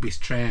firm, Begbie's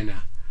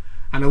Trainer.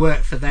 And I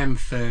worked for them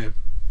for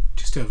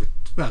just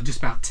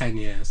about 10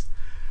 years.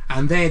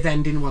 And they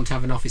then didn't want to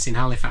have an office in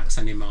Halifax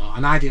anymore.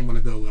 And I didn't want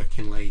to go work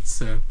in Leeds.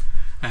 So,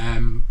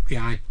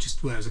 I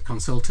just work as a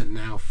consultant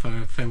now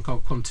for a firm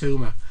called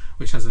Quantuma,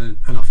 which has an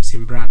office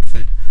in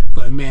Bradford.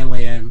 But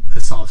mainly a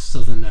sort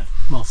of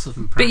more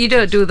southern practice. But you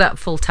don't do that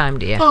full time,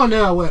 do you? Oh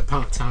no, I work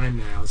part time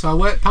now. So I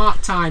work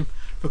part time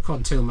for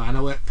Quantuma and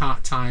I work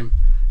part time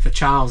for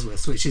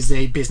Charlesworth, which is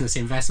the business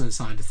investment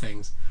side of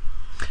things.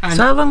 And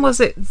so how long was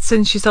it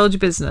since you sold your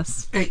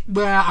business?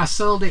 I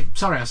sold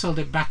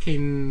it back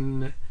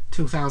in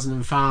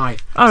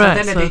 2005. All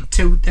right.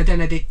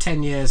 Then I did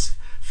 10 years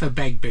for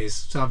Begbie's.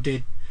 So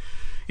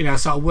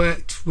I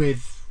worked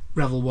with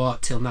Revel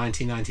Watt till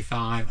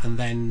 1995, and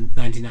then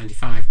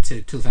 1995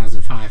 to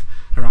 2005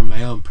 I ran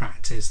my own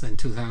practice. Then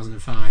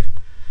 2005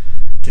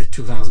 to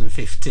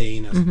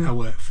 2015 I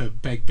worked for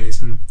Begbie's.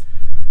 And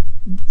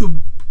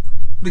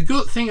the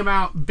good thing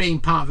about being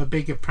part of a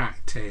bigger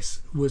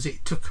practice was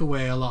it took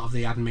away a lot of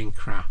the admin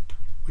crap,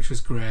 which was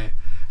great,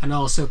 and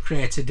also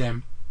created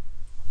a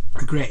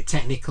great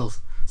technical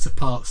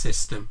support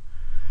system.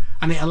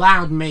 And it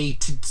allowed me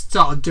to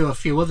sort of do a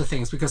few other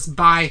things, because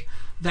by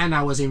then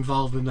I was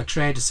involved with my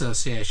trade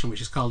association,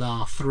 which is called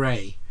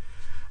R3.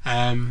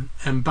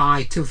 And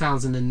by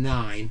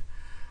 2009,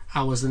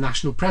 I was the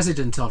national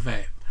president of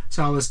it.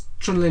 So I was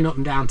trundling up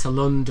and down to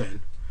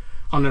London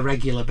on a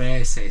regular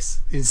basis.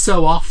 And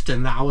so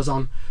often that I was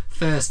on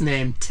first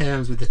name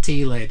terms with the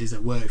tea ladies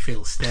at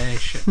Workfield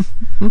Station.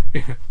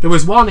 There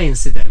was one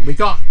incident. We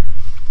got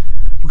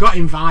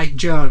invited,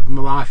 Joe,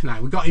 my wife and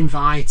I, we got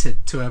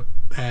invited to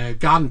a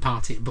garden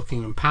party at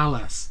Buckingham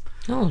Palace.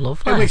 Oh,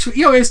 lovely. Which,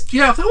 I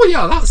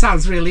thought, that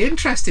sounds really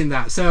interesting,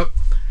 that. So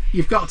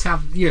you've got to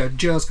have,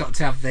 Joe's got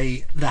to have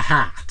the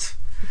hat.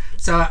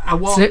 So I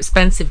walked. It's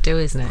expensive too,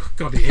 isn't it?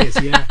 God, it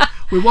is, yeah.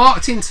 we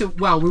walked into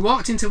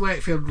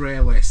Wakefield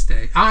Railway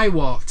Station. I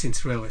walked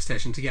into the railway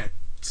station to get,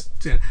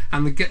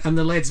 and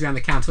the ladies behind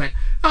the counter went,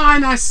 "Oh,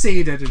 nice to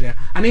see you."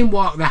 And in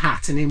walked the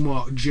hat, and in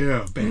walked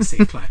Joe,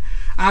 basically.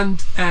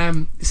 And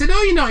he said,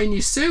 "Oh, you're not in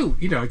your suit,"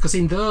 because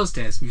in those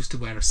days we used to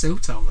wear a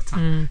suit all the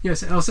time.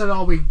 So I said,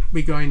 "Oh,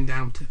 we going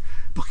down to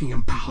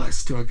Buckingham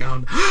Palace to a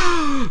garden."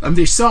 And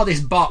they saw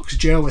this box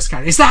Joe was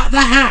carrying. "Is that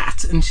the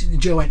hat?" And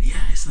Joe went,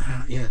 "Yeah, it's the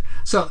hat, yeah."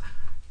 So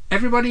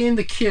everybody in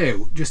the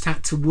queue just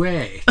had to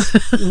wait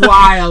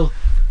while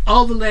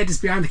all the ladies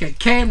behind the gate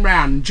came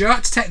round. Joe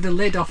had to take the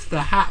lid off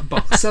the hat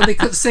box so they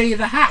could see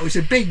the hat, which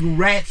was a big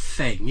red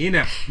thing,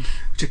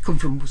 which had come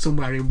from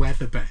somewhere in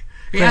Wetherby.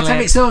 It had to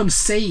have its own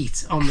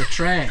seat on the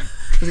train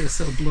because it was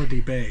so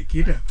bloody big,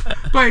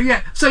 But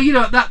yeah, so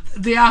that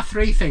the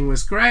R3 thing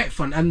was great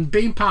fun, and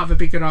being part of a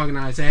bigger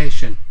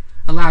organisation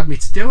allowed me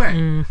to do it.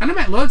 And I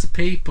met loads of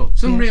people,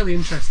 some really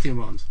interesting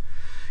ones.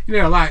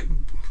 Like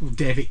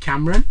David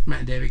Cameron.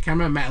 Met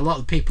a lot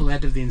of people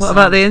head of the insolvency. What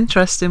about the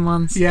interesting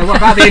ones? Yeah, what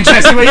about the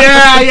interesting ones?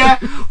 Yeah.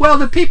 Well,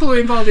 the people who were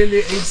involved in the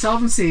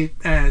insolvency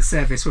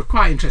service were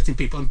quite interesting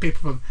people, and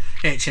people from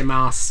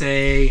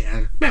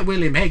HMRC. Met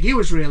William Hague.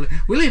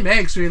 William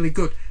Hague's really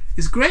good.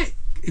 He's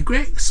a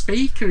great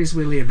speaker, is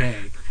William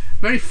Hague.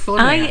 Very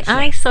funny.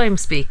 I saw him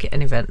speak at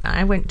an event that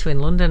I went to in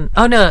London.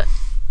 Oh no,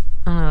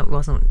 it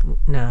wasn't.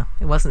 No,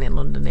 it wasn't in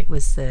London. It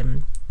was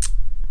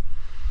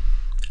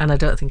and I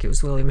don't think it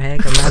was William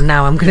Hague. And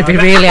now I'm going to be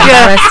really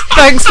embarrassed.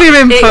 Thanks for your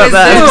input was,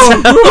 there.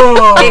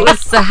 It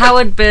was the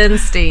Howard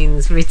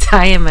Bernstein's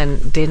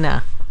retirement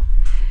dinner,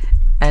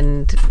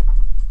 and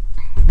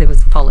there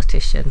was a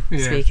politician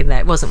speaking there.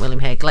 It wasn't William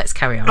Hague. Let's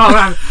carry on. Oh,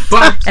 right.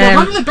 But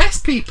one of the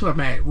best people I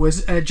met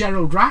was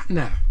Gerald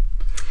Ratner.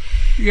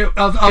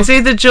 Is he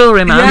the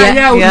jewellery man?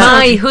 Yeah.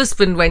 My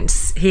husband went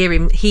to hear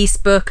him. He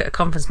spoke at a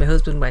conference my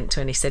husband went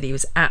to, and he said he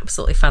was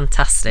absolutely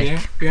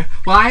fantastic. Yeah.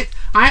 Well, I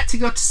had to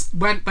go to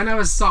when I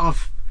was sort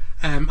of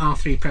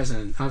R3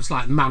 president. I was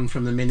like man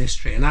from the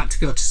ministry, and I had to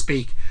go to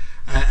speak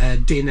at a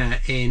dinner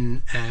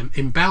in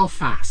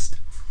Belfast,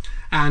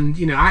 and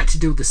I had to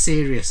do the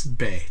serious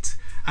bit,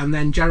 and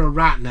then Gerald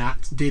Ratner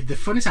did the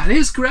funny side, and it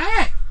was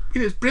great. It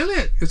was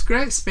brilliant. It was a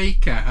great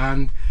speaker,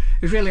 and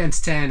it was really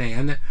entertaining.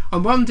 And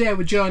on one day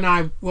with Joe and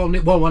I,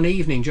 one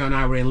evening, Joe and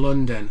I were in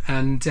London,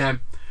 and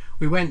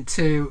we went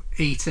to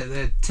eat at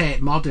the Tate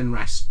Modern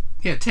restaurant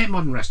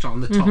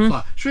on the top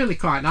floor. It's really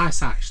quite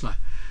nice, actually.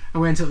 I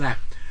went up there.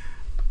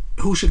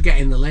 Who should get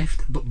in the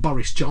lift but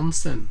Boris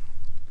Johnson?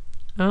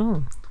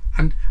 Oh.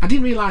 And I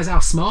didn't realise how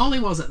small he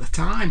was at the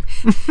time.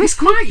 He's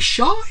quite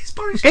short, is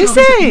Boris Is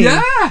Johnson. he?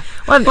 Yeah.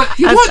 Well, But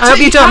I hope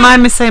you don't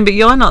mind me saying, but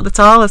you're not the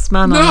tallest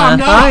man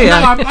on earth, are you?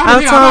 I'm How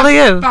tall are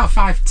you? About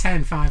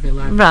 5'10",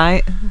 5'11".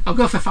 Right. I'll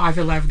go for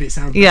 5'11", it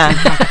sounds Yeah.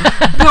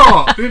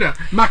 but,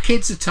 my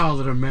kids are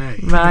taller than me.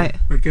 Right.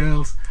 My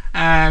girls.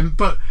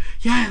 But,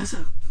 yeah,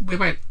 we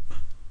went,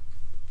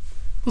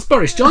 what's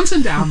Boris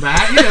Johnson down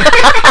there?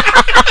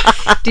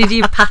 Did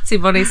you pat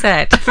him on his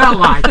head? Felt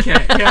like it,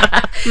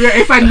 yeah.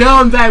 If I'd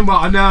known then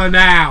what I know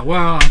now,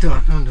 well, I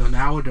don't know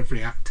how I would have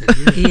reacted.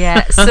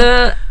 Yeah,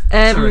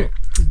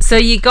 so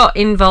you got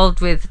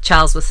involved with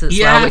Charlesworth as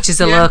well, which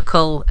is a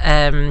local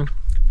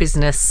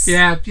business.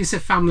 Yeah, it's a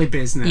family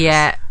business.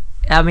 Yeah,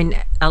 I mean,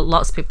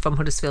 lots of people from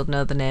Huddersfield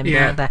know the name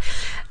there.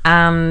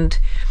 And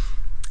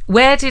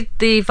where did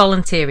the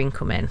volunteering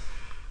come in?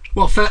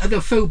 Well, for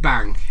the food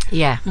bank.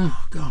 Yeah.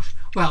 Oh, gosh.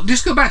 Well,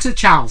 just go back to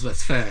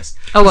Charlesworth first.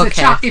 Oh,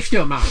 okay. If you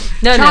don't mind.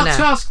 No.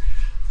 Charles,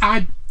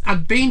 I'd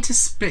been to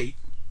speak.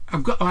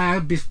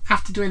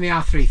 After doing the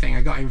R3 thing,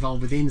 I got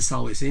involved with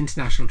INSOL, it's the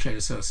International Trade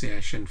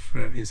Association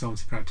for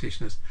Insolvency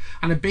Practitioners,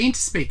 and I'd been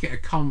to speak at a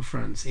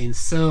conference in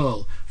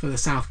Seoul for the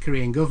South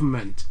Korean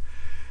government.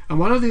 And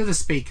one of the other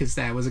speakers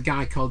there was a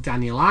guy called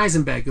Daniel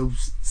Eisenberg, who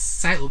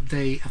set up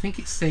the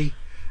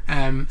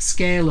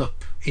Scale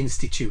Up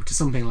Institute or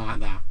something like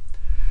that.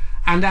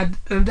 And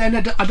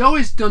I'd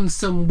always done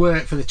some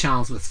work for the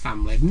Charlesworth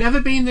family. I'd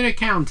never been their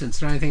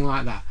accountants or anything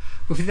like that.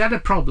 But if they had a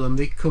problem,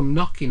 they'd come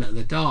knocking at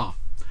the door.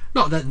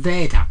 Not that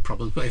they'd have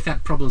problems, but if they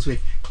had problems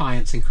with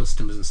clients and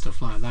customers and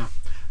stuff like that,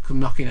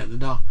 come knocking at the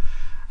door.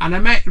 And I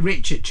met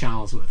Richard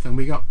Charlesworth, and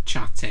we got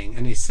chatting,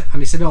 and he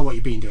said, oh, what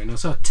you been doing? And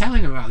so I was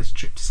telling him about this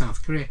trip to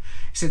South Korea.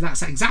 He said,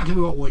 that's exactly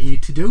what you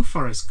need to do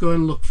for us. Go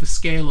and look for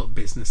scale-up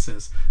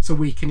businesses so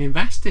we can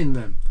invest in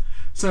them.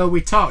 So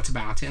we talked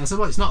about it. I said,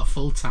 well, it's not a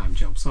full-time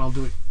job, so I'll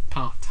do it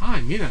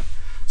part-time,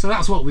 So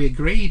that's what we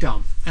agreed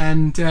on.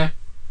 And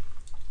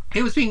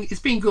it's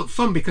been good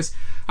fun because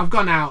I've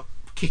gone out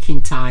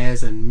kicking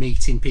tyres and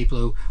meeting people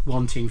who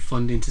wanting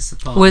funding to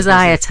support. Was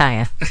I a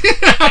tyre?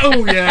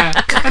 Oh, yeah.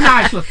 A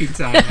nice-looking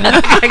tyre.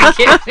 Thank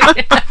you.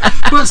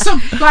 But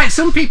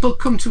some people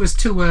come to us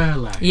too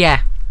early.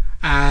 Yeah.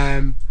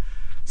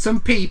 Some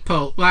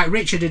people, like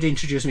Richard had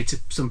introduced me to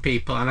some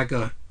people, and I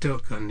go,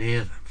 don't go near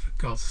them.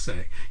 God's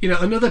sake.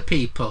 And other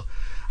people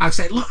I've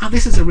said, look,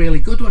 this is a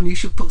really good one, you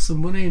should put some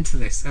money into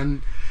this.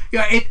 And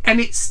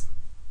it's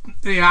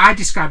I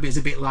describe it as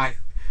a bit like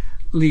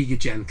League of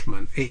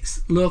Gentlemen.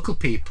 It's local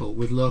people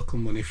with local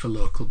money for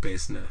local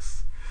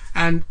business,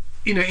 and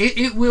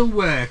it will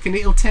work, and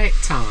it'll take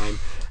time,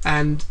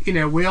 and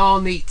we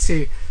all need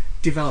to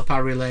develop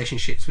our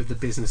relationships with the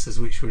businesses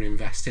which we're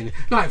investing in.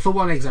 Like, for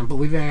one example,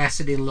 we've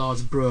invested in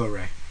Lord's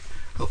Brewery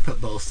up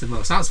at Bolston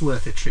Moor. So that's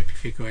worth a trip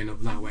if you're going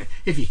up that way,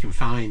 if you can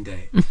find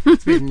it.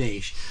 It's a bit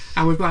niche.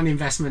 And we've got an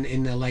investment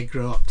in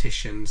Allegro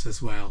Opticians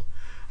as well.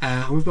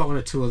 And we've got one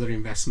or two other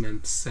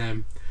investments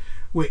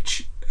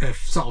which are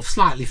sort of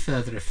slightly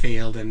further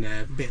afield and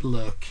a bit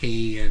low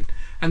key, and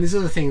there's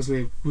other things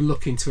we're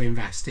looking to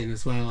invest in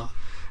as well.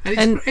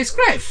 And it's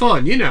great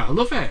fun, I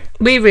love it.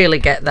 We really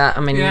get that.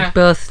 I mean,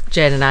 both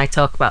Jane and I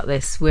talk about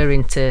this. We're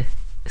into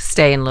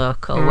staying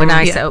local. When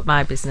I set up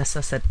my business,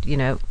 I said,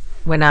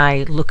 when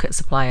I look at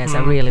suppliers,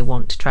 I really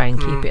want to try and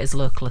keep it as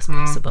local as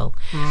possible.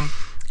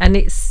 And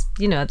it's,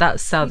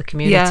 that's how the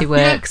community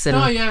works. And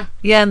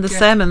and the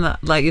same, and that,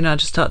 I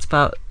just talked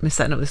about me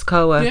setting up this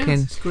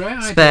co-working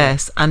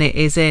space, and it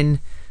is in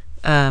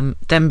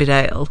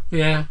Denbydale.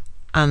 Yeah.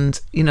 And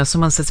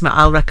someone said to me,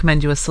 I'll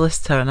recommend you a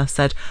solicitor, and I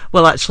said,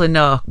 well, actually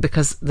no,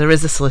 because there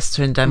is a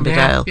solicitor in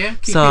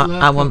Denbydale, so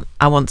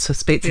I want to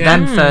speak to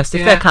them first.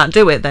 If they can't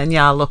do it, then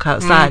I'll look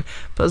outside.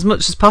 But as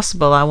much as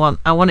possible, I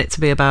want it to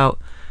be about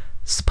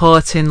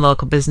supporting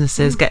local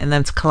businesses, getting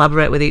them to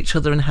collaborate with each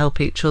other and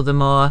help each other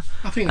more.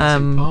 I think that's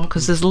important,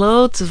 because there's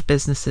loads of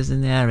businesses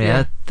in the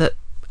area that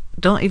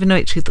don't even know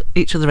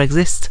each other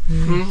exist.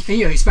 And,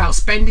 you know, it's about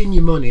spending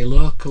your money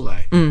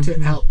locally to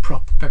help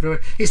prop up everyone.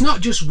 It's not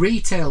just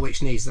retail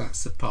which needs that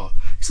support.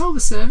 It's all the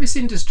service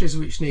industries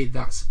which need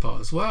that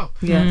support as well.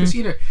 Yeah. Because,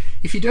 you know,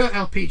 if you don't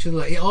help each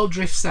other, it all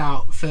drifts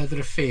out further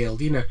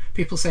afield. You know,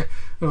 people say,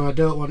 oh, I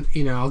don't want,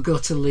 you know, I'll go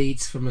to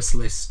Leeds from a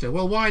solicitor.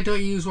 Well, why don't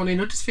you use one in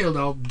Huddersfield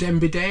or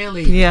Denby Dale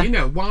even? Yeah. You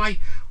know, why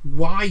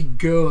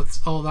go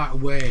all that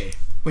way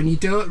when you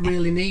don't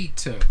really need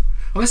to?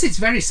 Unless it's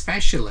very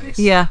specialist.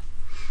 Yeah.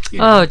 You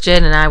know. Oh,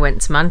 Jane and I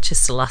went to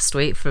Manchester last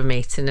week for a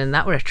meeting, and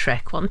that were a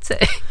trek, wasn't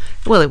it?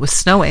 Well, it was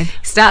snowing.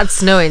 It started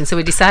snowing, so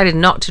we decided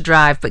not to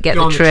drive but get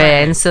Go the on the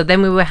train. train. So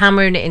then we were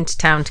hammering it into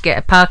town to get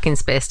a parking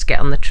space to get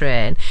on the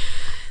train.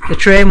 The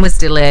train was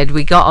delayed.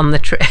 We got on the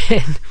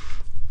train.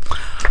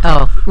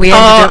 We ended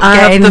up I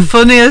getting have the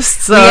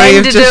funniest story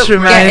you've just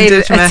reminded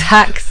getting me. a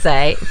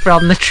taxi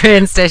from the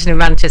train station in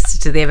Manchester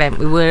to the event.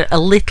 We were a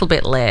little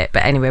bit late,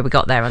 but anyway, we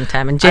got there on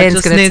time. And I Jane's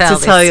just going need to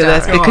to tell you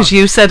this story. because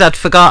you said I'd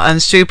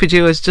forgotten. Stupid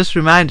you was just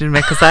reminding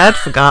me because I had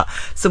forgot.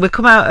 So we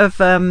come out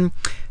of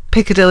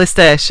Piccadilly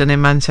Station in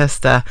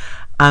Manchester,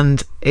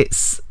 and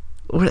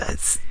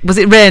was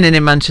it raining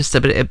in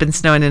Manchester, but it had been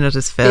snowing in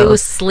Huddersfield. It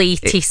was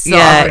sleety, sort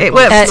yeah, of. it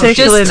weren't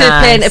particularly Just to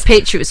nice. paint a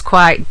picture, it was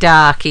quite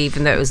dark,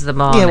 even though it was the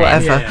morning. Yeah,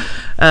 whatever.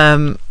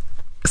 Yeah.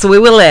 So we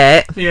were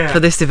late Yeah.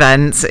 for this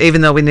event, even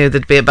though we knew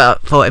there'd be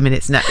about 40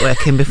 minutes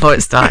networking before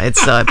it started,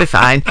 so it'd be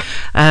fine.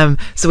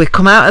 So we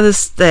come out of the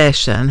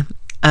station,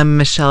 and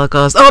Michelle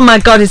goes, "Oh my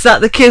God, is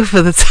that the queue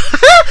for the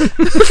for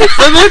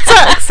the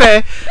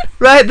taxi?"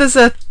 Right, there's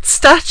a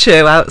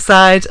statue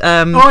outside.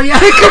 Oh, yeah.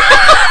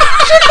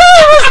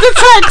 It was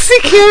the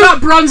taxi queue. That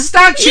bronze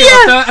statue.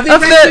 Yeah, Are they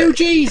of the-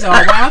 refugees or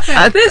what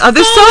are they? Are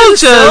they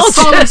soldiers?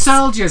 Fallen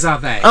soldiers, are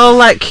they? All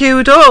like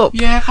queued up.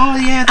 Yeah. Oh,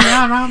 yeah, they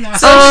are, aren't they?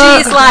 So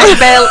she's like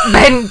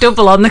bent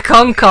double on the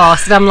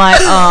concourse, and I'm like,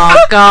 oh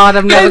God,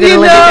 I'm never And going you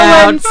to live it know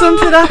down. when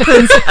something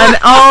happens, and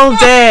all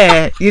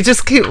day you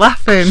just keep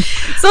laughing.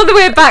 So on the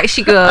way back,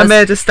 she goes, I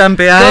made her stand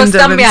go behind him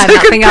stand and behind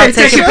take that thing, I'll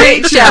take a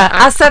picture. picture.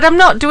 I said, I'm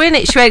not doing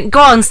it. She went, go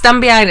on,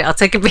 stand behind it, I'll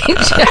take a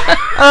picture.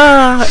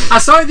 Oh, I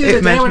saw it the It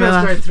other made day when me I was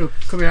laugh. going through,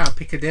 coming out of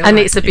Piccadilly. And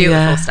it's a beautiful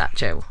Yeah.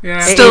 statue. Yeah.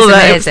 It still is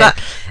there. amazing.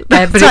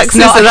 But But it's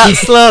taxis not are that huge.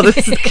 slow.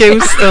 The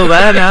queue's still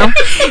there now.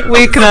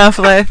 Week and a half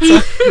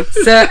later.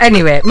 So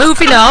anyway,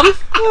 moving on.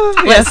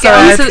 Yeah, get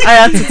sorry, on to- I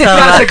had to tell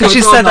That's that a because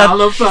good she one, said that. I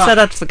love she that. said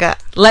I'd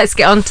forget. Let's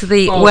get on to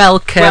the Oh,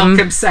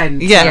 welcome.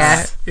 centre.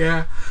 Yes.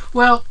 Yeah.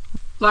 Well,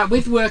 like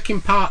with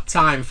working part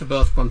time for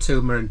both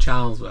Quantuma and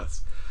Charlesworth,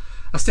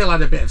 I still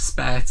had a bit of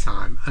spare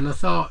time, and I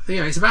thought, you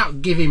know, it's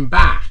about giving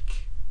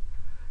back.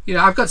 You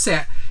know, I've got to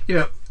say, you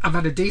know, I've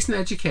had a decent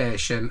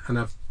education, and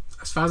I've,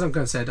 as far as I'm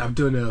concerned, I've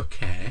done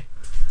okay.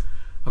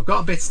 I've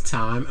got a bit of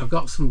time. I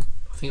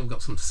think I've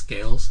got some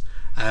skills.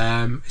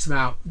 It's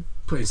about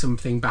putting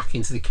something back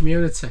into the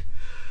community.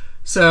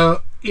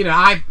 So, you know,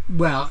 I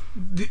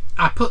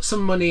put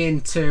some money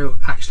into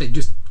actually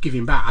just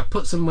giving back. I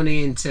put some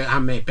money into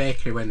Handmade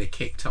Bakery when they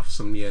kicked off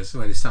when they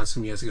started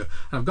some years ago,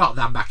 and I've got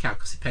that back out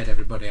because they paid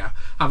everybody out.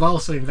 I've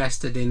also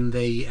invested in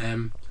the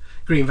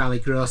Green Valley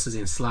Grocers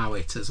in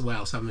Slowett as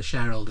well, so I'm a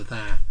shareholder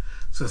there.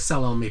 So I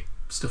sell all my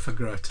stuff I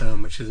grow at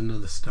home, which is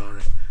another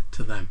story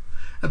to them.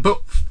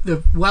 But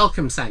the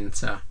Welcome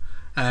Centre,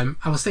 I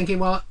was thinking,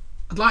 well,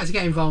 I'd like to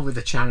get involved with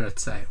a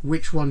charity.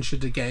 Which one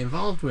should I get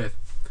involved with?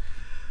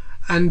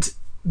 And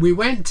we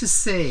went to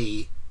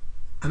see,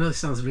 I know this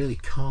sounds really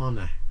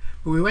corny,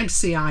 but we went to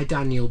see I,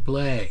 Daniel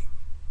Blake,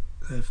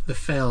 the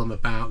film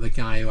about the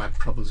guy who had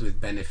problems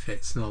with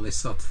benefits and all this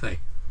sort of thing.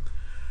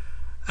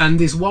 And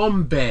there's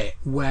one bit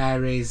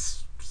where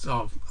his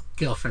sort of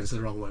girlfriend's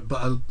the wrong word,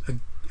 but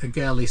a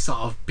girl he sort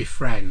of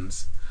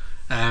befriends.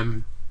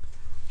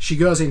 She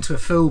goes into a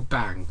food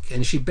bank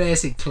and she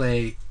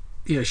basically,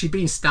 you know, she'd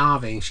been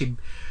starving. She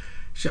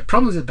had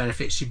problems with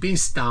benefits. She'd been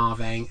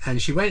starving,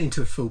 and she went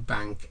into a food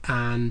bank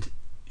and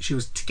she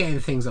was getting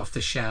things off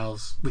the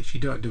shelves, which you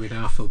don't do in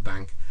our food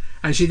bank.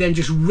 And she then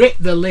just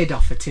ripped the lid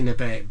off a tin of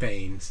baked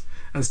beans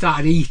and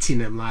started eating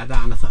them like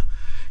that. And I thought,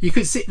 you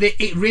could see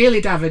that it really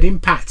did have an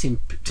impact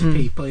to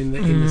people in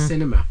the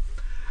cinema.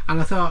 And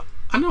I thought,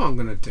 I know what I'm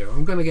going to do.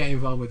 I'm going to get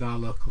involved with our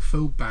local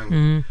food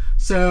bank.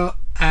 So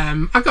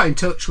I got in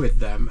touch with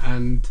them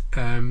and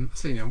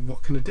said, you know,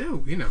 what can I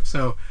do? You know,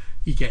 so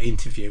you get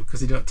interviewed because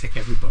they don't take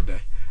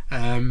everybody.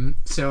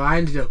 So I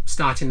ended up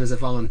starting as a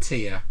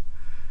volunteer,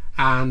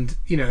 and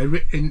you know,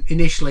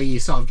 initially you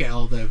sort of get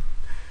all the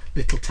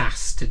little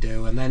tasks to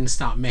do, and then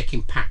start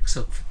making packs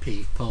up for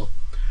people.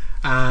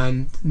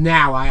 And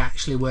now I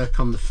actually work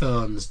on the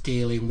phones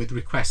dealing with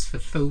requests for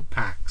food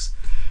packs.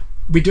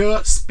 We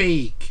don't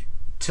speak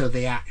to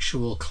the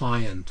actual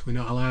client. We're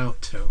not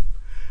allowed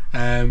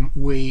to.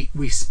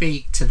 We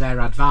speak to their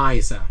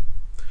advisor.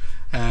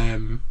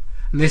 And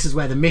this is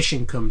where the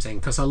mission comes in,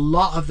 because a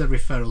lot of the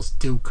referrals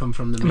do come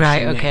from the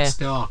mission next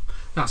door.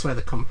 That's where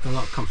a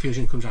lot of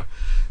confusion comes from.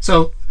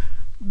 So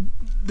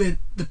the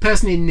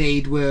person in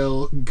need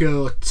will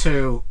go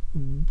to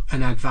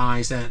an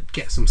advisor,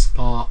 get some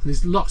support.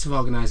 There's lots of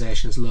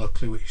organisations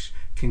locally which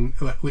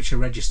which are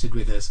registered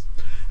with us.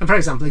 And for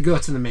example, they go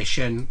to the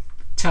mission,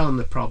 tell them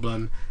the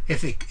problem.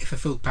 If a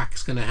food pack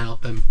is going to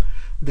help them,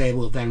 they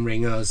will then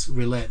ring us,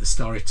 relate the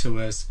story to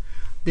us.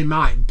 They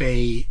might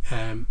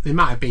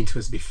have been to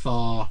us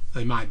before,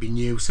 they might be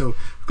new, so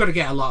we've got to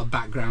get a lot of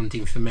background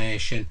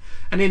information,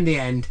 and in the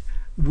end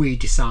we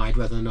decide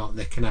whether or not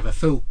they can have a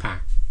food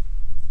pack.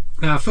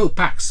 Now, a food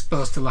pack's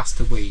supposed to last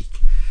a week.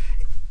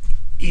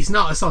 It's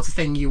not a sort of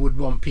thing you would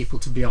want people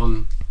to be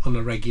on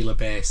a regular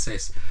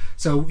basis.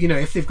 So,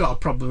 if they've got a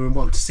problem and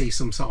want to see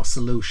some sort of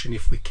solution,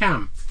 if we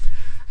can.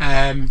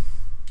 And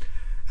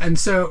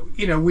so,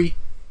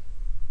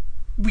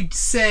 we'd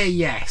say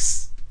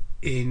yes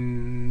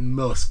in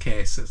most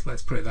cases,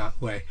 let's put it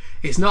that way.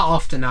 It's not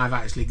often I've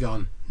actually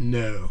gone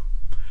no.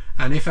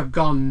 And if I've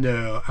gone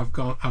no,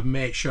 I've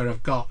made sure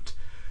I've got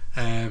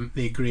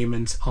the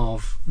agreement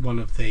of one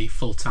of the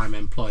full-time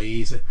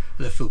employees at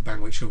the food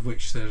bank, which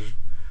there's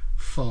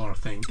 4, I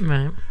think.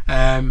 Right.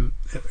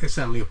 It's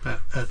certainly up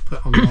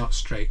on Watt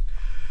Street.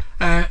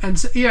 And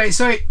so,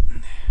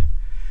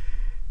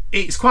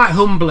 it's quite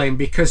humbling,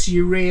 because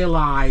you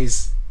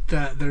realise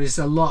that there is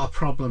a lot of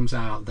problems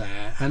out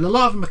there, and a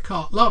lot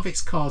of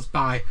it's caused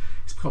by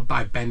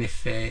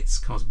benefits,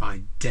 caused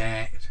by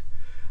debt.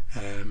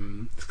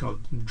 It's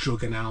called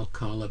drug and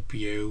alcohol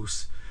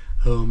abuse,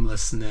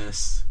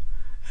 homelessness.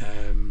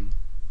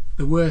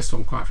 The worst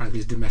one, quite frankly,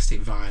 is domestic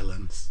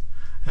violence.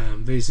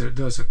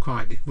 Those are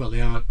quite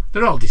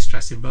they're all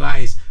distressing, but that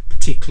is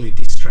particularly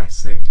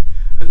distressing,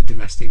 the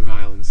domestic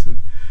violence.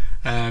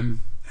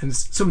 And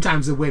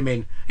sometimes the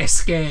women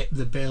escape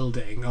the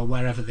building or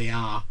wherever they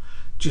are,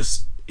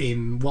 just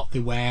in what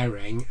they're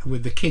wearing,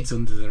 with the kids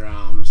under their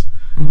arms,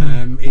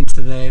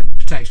 into the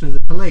protection of the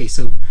police.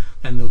 So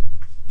then they'll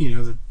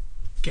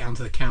get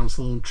onto the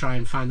council and try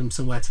and find them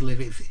somewhere to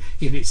live, even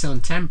if it's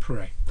on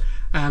temporary.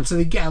 So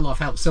they get a lot of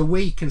help. So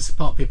we can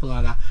support people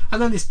like that. And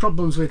then there's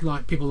problems with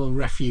people who are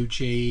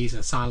refugees,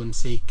 asylum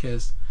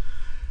seekers,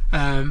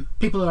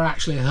 people who are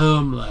actually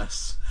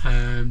homeless.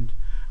 And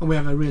we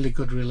have a really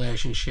good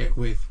relationship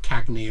with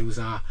Cagney, who's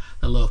the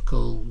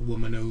local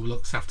woman who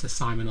looks after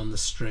Simon on the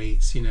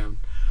streets. She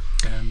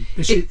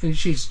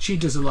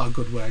does a lot of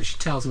good work. She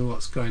tells me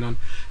what's going on,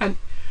 and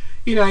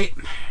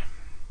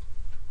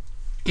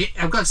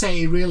I've got to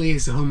say, it really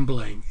is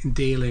humbling in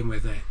dealing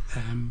with it.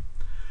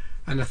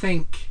 And I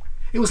think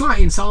it was like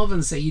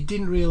insolvency. You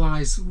didn't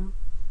realise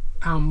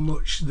how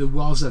much there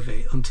was of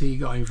it until you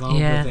got involved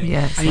with it.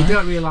 Yes, and you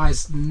don't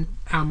realise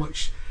how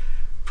much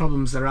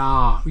problems there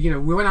are.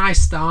 When I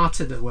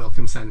started at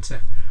Welcome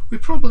Centre, we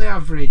probably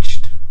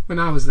averaged, when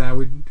I was there,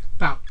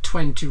 about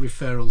 20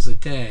 referrals a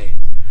day.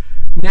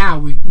 Now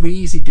we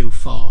easily do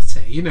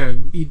 40. You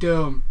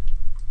don't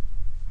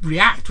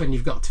react when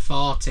you've got to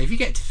 40. If you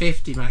get to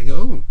 50, you might go,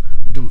 oh,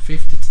 we've done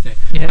 50 today.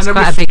 Yeah, it's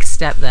quite a big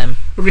step then.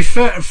 A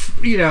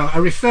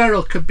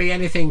referral could be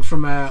anything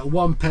from a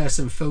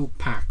one-person food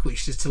pack,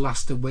 which is to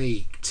last a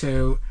week,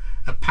 to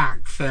a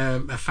pack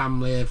for a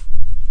family of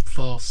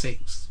 4,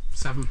 6,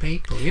 7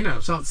 people.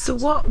 So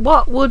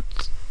what would,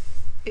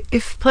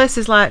 if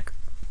places like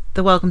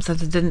the Welcome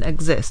Centre didn't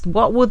exist,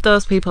 what would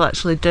those people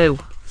actually do?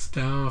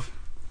 Starve,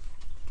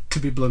 to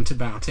be blunt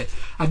about it.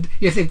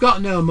 If they've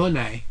got no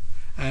money,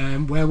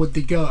 where would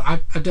they go? I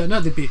don't know.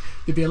 There'd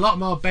be a lot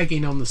more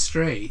begging on the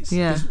streets.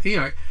 Yeah.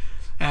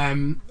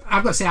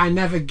 I've got to say, I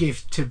never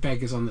give to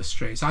beggars on the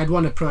streets. I had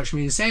one approach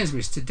me in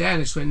Sainsbury's today, and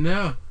I just went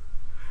no,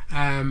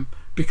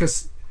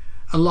 because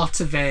a lot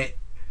of it,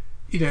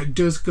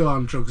 does go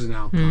on drugs and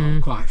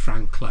alcohol. Quite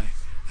frankly,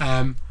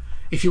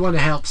 if you want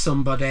to help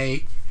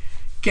somebody,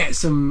 get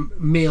some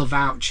meal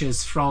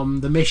vouchers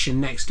from the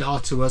mission next door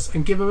to us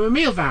and give them a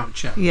meal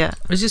voucher. Yeah.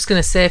 I was just going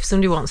to say, if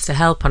somebody wants to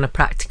help on a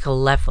practical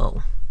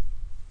level,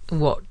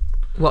 what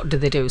do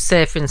they do?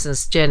 Say, for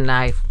instance, Jen and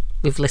I,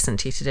 we've listened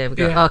to you today. We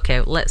go,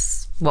 okay,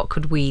 what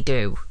could we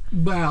do?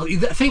 Well,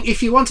 I think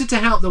if you wanted to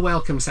help the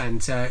Welcome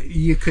Centre,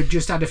 you could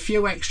just add a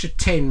few extra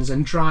tins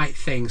and dried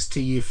things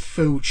to your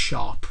food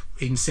shop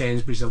in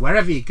Sainsbury's or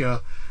wherever you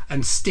go,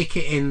 and stick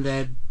it in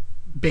the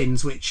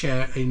bins, which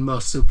are in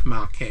most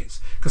supermarkets,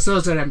 because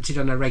those are emptied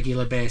on a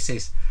regular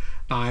basis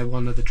by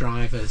one of the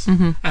drivers.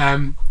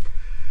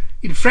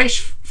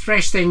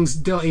 Fresh things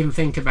don't even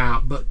think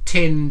about, but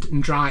tinned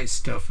and dried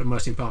stuff are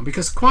most important,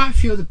 because quite a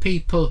few of the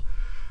people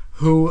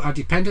who are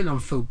dependent on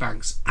food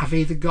banks have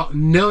either got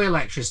no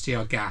electricity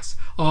or gas,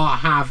 or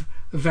have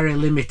a very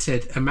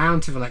limited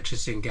amount of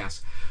electricity and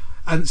gas,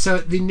 and so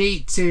they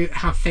need to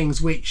have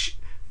things which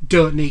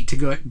don't need to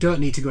go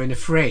in a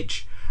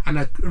fridge and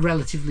are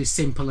relatively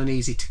simple and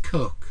easy to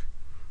cook.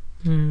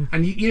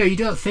 And you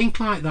don't think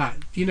like that.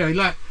 You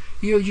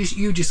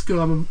just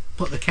go and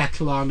put the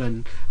kettle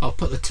on or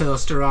put the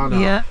toaster on,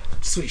 or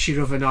switch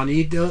your oven on.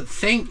 You don't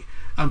think,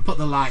 and put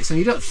the lights on.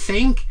 You don't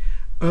think,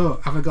 oh,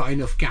 have I got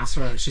enough gas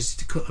or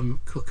electricity to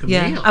cook a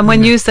meal? And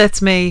when you said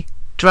to me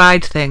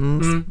dried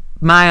things,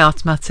 my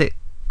automatic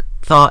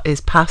thought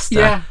is pasta.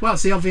 Yeah, well,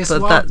 it's the obvious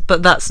one.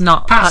 But that's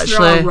not pasta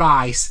actually or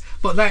rice.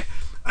 But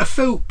a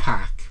food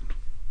pack.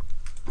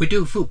 We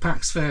do food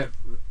packs for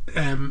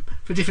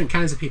different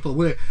kinds of people.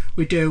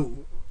 We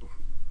do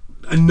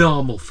a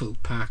normal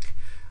food pack.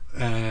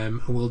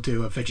 And we'll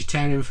do a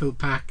vegetarian food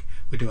pack.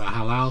 We do a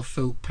halal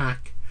food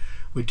pack.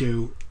 We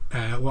do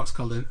what's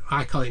called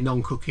I call it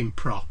non-cooking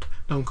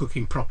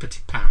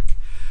property pack,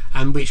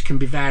 and which can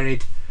be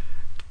varied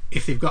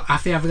if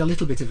they have a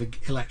little bit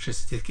of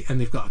electricity and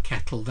they've got a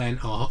kettle then,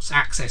 or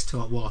access to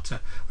hot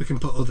water, we can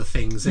put other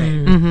things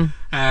in.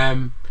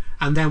 And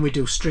then we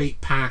do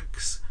street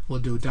packs. We'll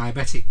do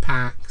diabetic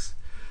packs.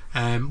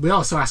 We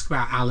also ask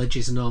about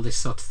allergies and all this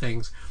sort of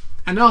things,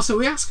 and also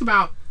we ask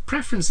about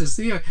preferences.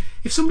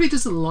 If somebody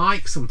doesn't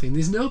like something,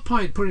 there's no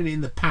point putting it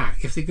in the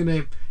pack if they're going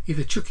to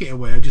either chuck it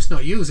away or just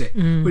not use it.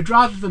 We'd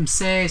rather them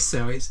say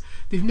so.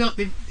 There's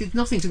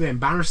nothing to be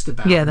embarrassed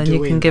about. Yeah, then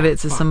you can give it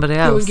to somebody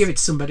else. You can give it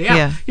to somebody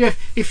else. Yeah.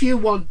 If you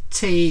want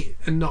tea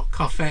and not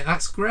coffee,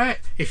 that's great.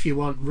 If you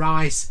want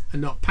rice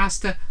and not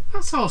pasta,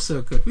 that's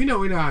also good. We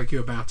don't argue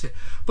about it.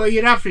 But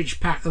your average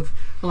pack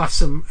will have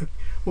some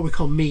what we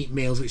call meat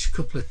meals, which are a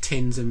couple of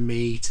tins of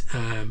meat,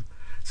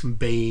 some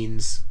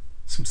beans,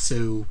 some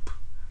soup,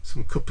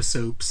 some cup of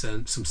soups,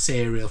 and some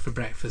cereal for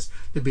breakfast.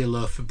 There'll be a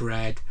loaf of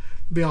bread.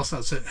 There'll be all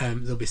sorts of.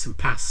 There'll be some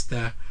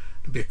pasta.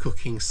 There'll be a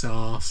cooking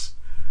sauce.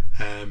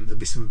 There'll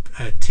be some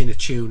tin of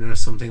tuna or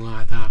something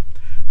like that.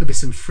 There'll be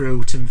some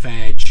fruit and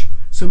veg,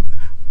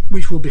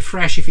 which will be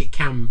fresh if it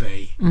can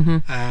be.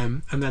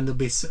 And then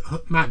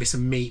might be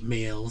some meat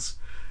meals.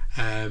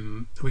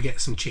 We get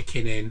some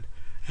chicken in,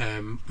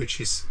 which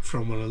is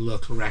from one of the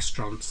local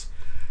restaurants.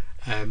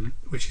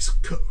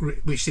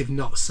 Which they've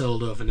not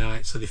sold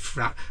overnight, so they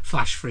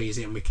flash freeze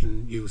it and we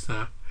can use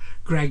that.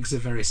 Greggs are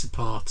very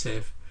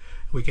supportive.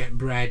 We get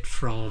bread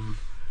from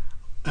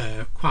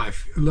quite a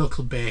few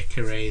local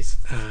bakeries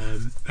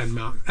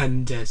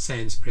and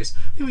Sainsbury's.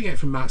 I think we get it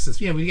from Marks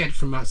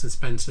and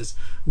Spencer's,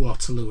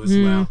 Waterloo as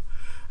well,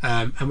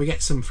 and we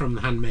get some from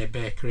the Handmade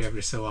Bakery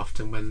every so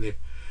often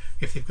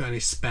if they've got any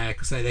spare,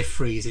 because they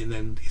freeze it and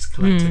then it's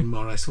collected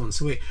more or less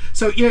once a week.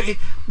 So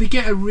they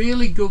get a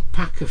really good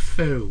pack of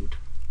food,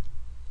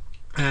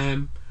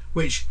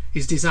 which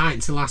is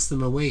designed to last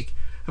them a week.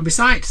 And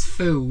besides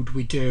food,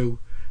 we do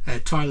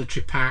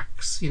toiletry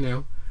packs.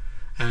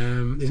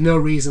 There's no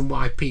reason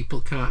why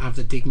people can't have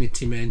the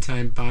dignity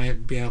maintained by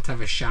it, be able to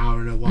have a shower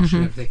and a wash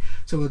and everything.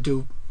 So we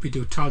do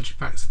toiletry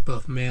packs for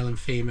both male and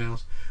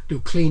females. Do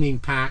cleaning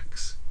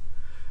packs.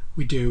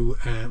 We do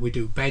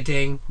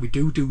bedding. We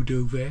do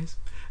duvets,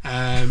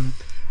 and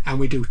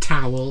we do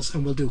towels,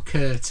 and we'll do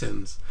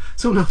curtains.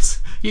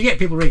 Sometimes you get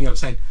people ringing up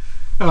saying,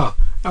 "Oh,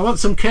 I want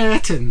some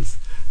curtains,"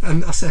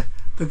 and I said,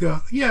 they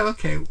go, "Yeah,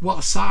 okay.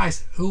 What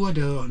size?" "Oh, I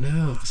don't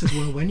know." I said,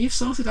 "Well, when you've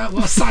sorted out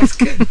what size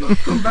curtain, you'll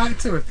come back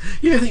to it."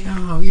 You think,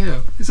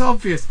 it's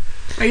obvious,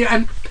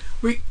 and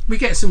we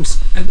get some.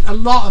 A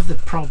lot of the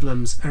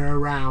problems are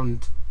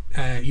around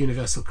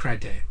universal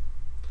credit.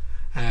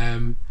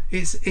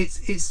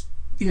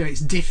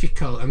 It's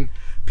difficult, and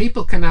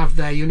people can have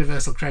their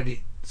universal credit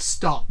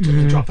stopped at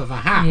the drop of a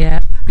hat. Yeah.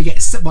 They get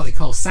what they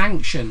call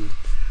sanctioned,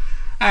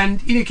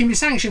 and it can be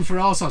sanctioned for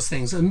all sorts of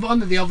things. And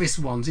one of the obvious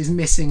ones is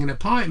missing an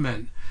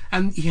appointment.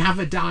 And you have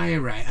a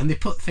diary, and they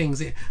put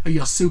things in, or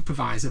your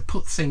supervisor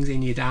puts things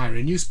in your diary,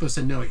 and you're supposed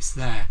to know it's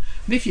there.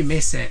 And if you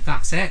miss it,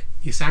 that's it.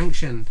 You're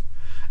sanctioned.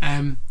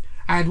 I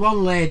had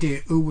one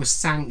lady who was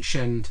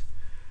sanctioned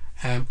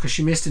because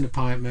she missed an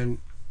appointment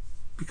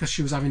because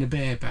she was having a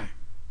baby.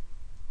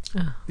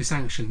 Oh. They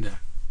sanctioned her.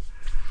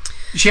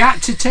 She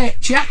had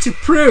to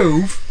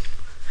prove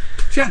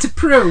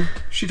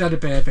she'd had a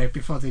baby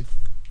before they'd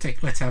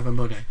let her have her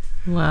money.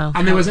 Wow.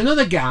 And there was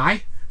another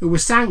guy who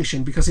was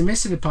sanctioned because he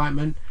missed an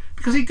appointment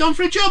because he'd gone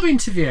for a job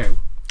interview.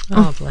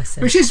 Oh, bless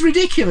him. Which is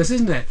ridiculous,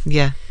 isn't it?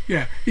 Yeah.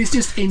 Yeah. It's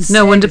just insane.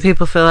 No wonder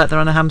people feel like they're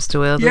on a hamster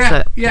wheel, does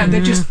it? Yeah,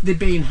 they're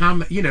being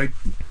hammered.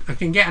 I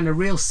can get on a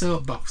real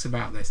soapbox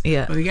about this.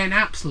 Yeah. But they're getting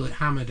absolutely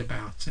hammered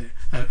about it,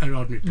 are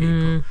ordinary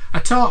people.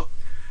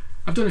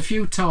 I've done a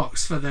few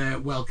talks for the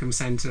Welcome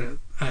Centre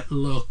at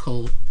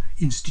local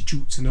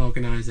institutes and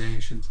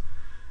organisations.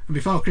 And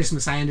before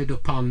Christmas, I ended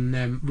up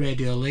on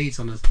Radio Leeds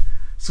on a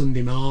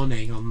Sunday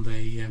morning on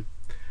the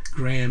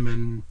Graham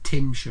and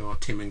Tim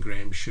and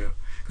Graham show,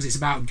 because it's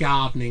about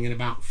gardening and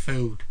about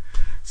food.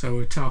 So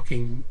we're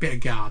talking a bit of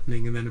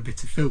gardening and then a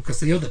bit of food, because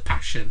the other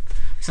passion,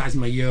 besides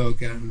my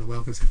yoga and the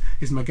Welcome Centre,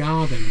 is my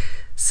garden.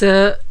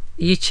 So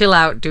you chill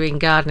out doing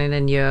gardening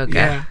and yoga.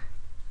 Yeah.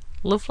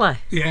 Lovely.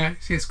 Yeah,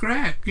 it's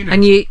great.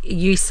 And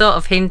you sort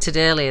of hinted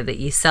earlier that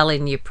you're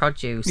selling your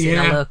produce in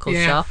a local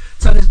shop.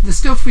 So the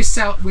stuff we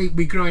sell, we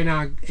grow in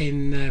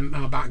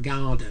our back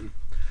garden.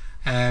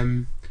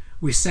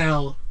 We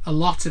sell a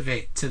lot of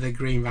it to the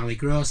Green Valley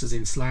grocers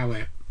in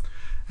Slough.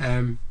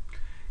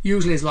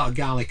 Usually there's a lot of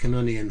garlic and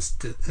onions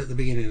at the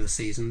beginning of the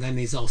season. Then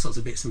there's all sorts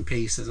of bits and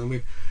pieces.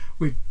 And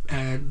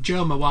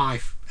Jo, my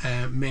wife,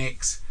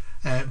 makes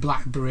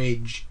black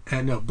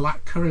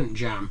currant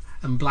jam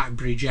and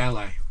blackberry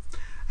jelly.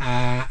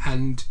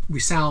 And we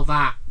sell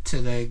that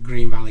to the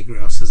Green Valley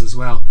grocers as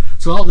well.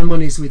 So all the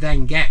monies we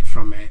then get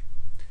from it,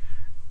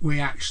 we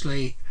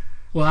actually,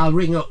 I'll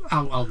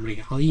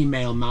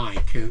email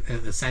Mike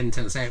at the centre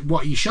and say,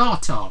 "What are you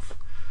short of?"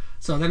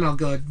 So then I'll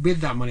go, with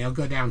that money, I'll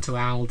go down to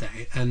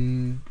Aldi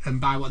and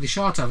buy what they're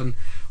short of. And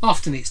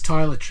often it's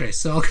toiletries.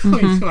 So I'll go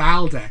into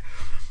Aldi,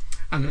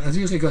 and I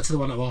usually go to the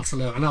one at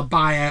Waterloo, and I'll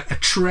buy a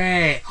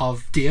tray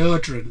of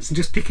deodorants and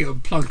just pick it up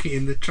and plonk it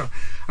in the truck.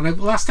 And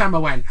last time I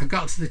went, I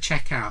got to the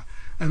checkout,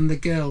 and the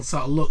girl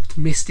sort of looked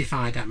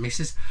mystified at me.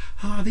 She says,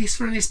 "Oh, are these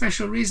for any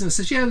special reason?" I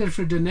says, "Yeah, they're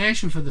for a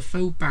donation for the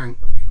food bank,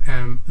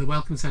 the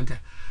Welcome Centre."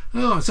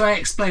 Oh, so I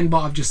explained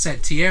what I've just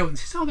said to you, and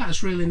she said, "Oh,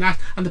 that's really nice."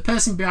 And the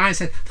person behind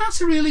said, "That's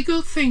a really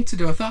good thing to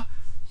do." I thought,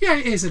 yeah,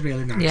 it is a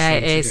really nice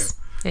thing to do.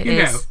 It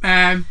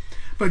is.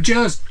 But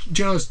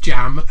Joe's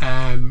jam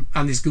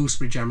and his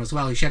gooseberry jam as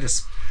well.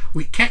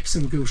 We kept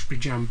some gooseberry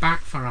jam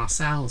back for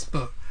ourselves,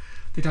 but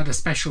they'd had a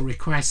special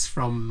request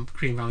from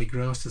Green Valley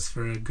Grocers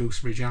for a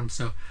gooseberry jam,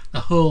 so the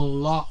whole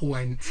lot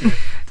went to...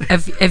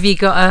 Have you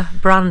got a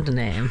brand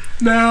name?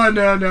 No.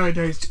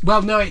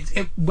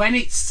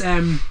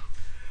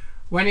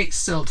 When it's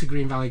sold to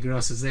Green Valley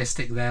Grocers, they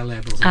stick their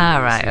labels on. Ah,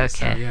 right,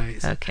 okay. So,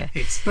 yeah, okay.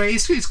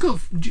 It's good.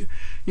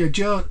 You know,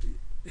 Joe,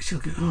 she'll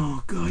go,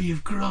 "Oh God,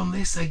 you've grown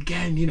this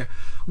again." You know,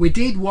 we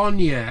did one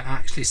year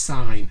actually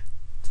sign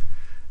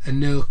a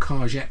no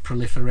courgette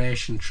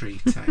proliferation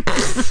treaty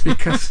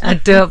because I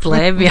don't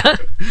blame you.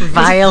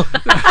 Vile.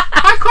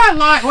 I quite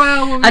like.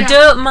 Well, yeah. I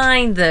don't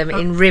mind them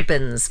in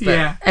ribbons,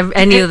 but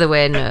any other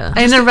way, no.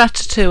 In a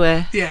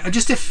ratatouille. Yeah,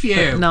 just a few.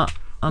 But not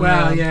on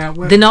Well, their own.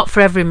 yeah. They're not for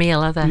every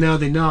meal, are they? No,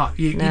 they're not.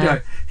 You No. know,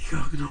 you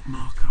go, "Not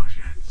more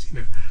courgettes," you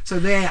know. So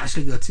they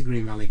actually go to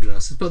Green Valley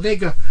Grocers, but they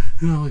go,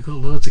 "Oh, we've got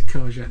loads of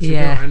courgettes. We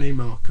Yeah. don't any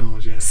more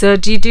courgettes." So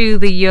do you do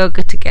the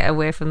yoga to get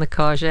away from the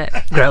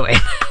courgette growing?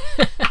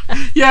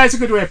 Yeah, it's a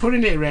good way of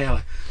putting it,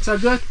 really. So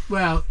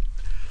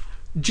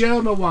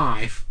Jo, my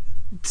wife,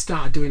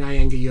 started doing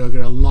Iyengar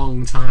yoga a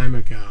long time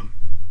ago,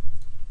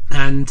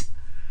 and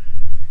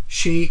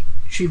she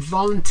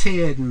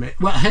volunteered me.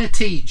 Well, her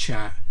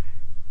teacher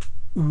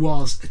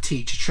was a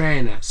teacher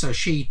trainer, so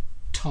she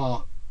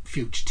taught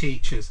future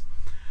teachers,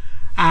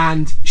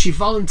 and she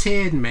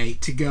volunteered me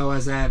to go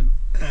as a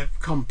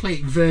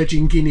complete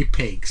virgin guinea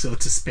pig, so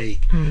to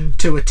speak,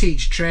 to a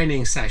teacher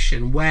training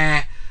session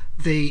where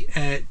the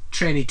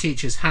trainee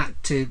teachers had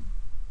to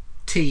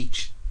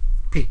teach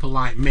people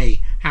like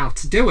me how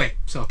to do it,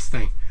 sort of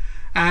thing.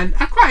 And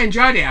I quite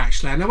enjoyed it,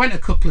 actually, and I went a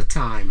couple of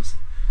times.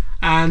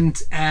 And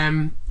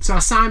so I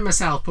signed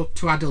myself up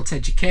to adult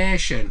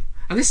education,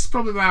 and this is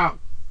probably about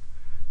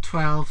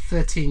 12,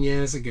 13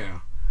 years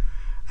ago.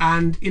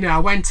 And, you know, I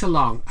went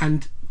along,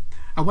 and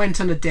I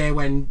went on a day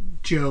when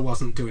Jo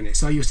wasn't doing it,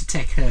 so I used to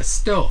take her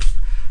stuff.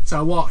 So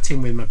I walked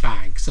in with my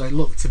bag, so it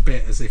looked a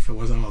bit as if I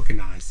was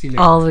organised, you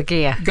know. All the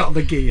gear. Got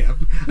the gear,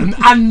 and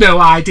I had no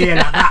idea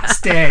at that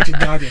stage.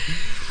 No idea.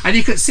 And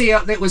you could see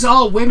it was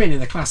all women in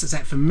the class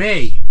except for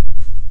me,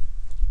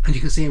 and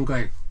you could see them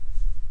going.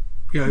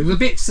 You know, it was a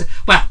bit.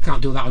 Well,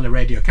 can't do that on the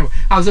radio, can we?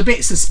 I was a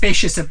bit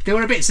suspicious. They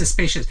were a bit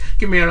suspicious,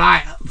 giving me a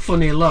right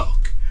funny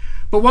look.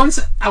 But once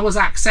I was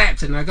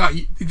accepted and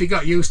they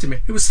got used to me,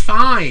 it was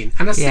fine.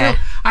 And I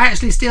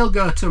actually still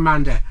go to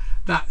Amanda.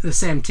 The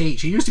same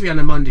teacher used to be on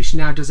a Monday. She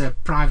now does a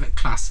private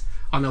class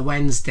on a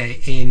Wednesday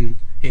in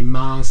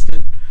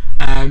Marsden,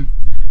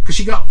 because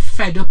she got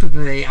fed up of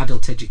the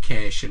adult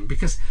education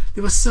because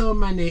there was so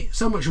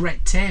much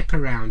red tape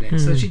around it.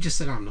 So she just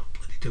said, "I'm not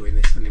bloody doing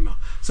this anymore."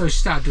 So she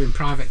started doing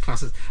private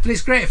classes, and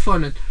it's great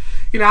fun. And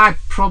you know, I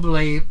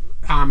probably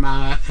am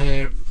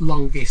her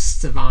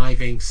longest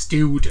surviving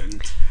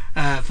student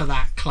for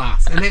that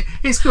class, and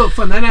it's good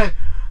fun.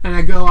 And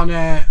I go on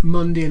a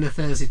Monday and a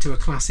Thursday to a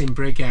class in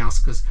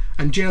Brighouse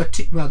and Jo,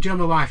 my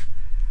wife,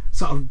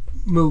 sort of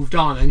moved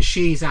on, and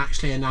she's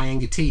actually an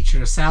Iyengar teacher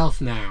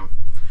herself now.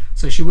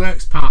 So she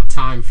works part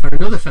time for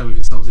another firm of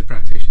insolvency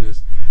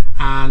practitioners,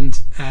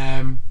 and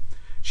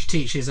she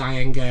teaches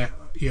Iyengar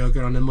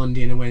yoga on a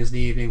Monday and a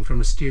Wednesday evening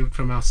from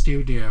our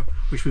studio,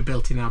 which we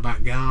built in our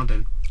back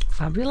garden.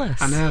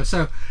 Fabulous. I know.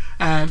 So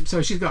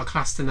she's got a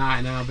class tonight,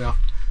 and I'll be off.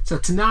 So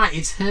tonight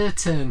it's her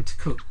turn to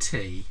cook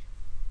tea.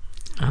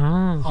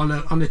 Oh.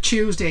 On a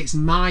Tuesday it's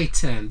my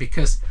turn,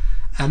 because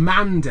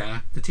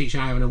Amanda, the teacher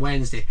I have on a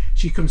Wednesday,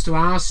 she comes to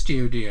our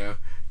studio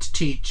to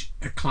teach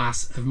a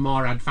class of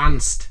more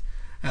advanced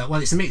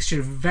it's a mixture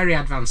of very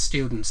advanced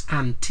students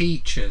and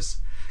teachers,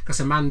 because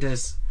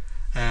Amanda's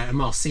a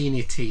more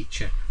senior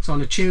teacher. So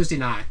on a Tuesday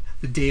night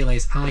the deal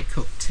is I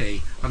cook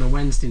tea. On a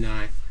Wednesday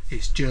night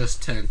it's Jo's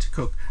turn to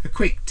cook a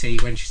quick tea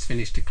when she's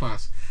finished the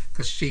class,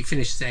 because she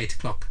finishes at 8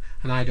 o'clock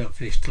and I don't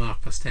finish till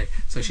 8:30,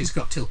 so she's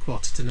got till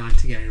 8:45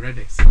 to get it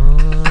ready. So.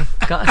 Oh,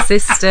 got a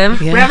system.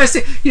 We have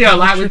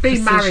we've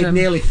been married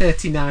nearly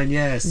 39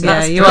 years. So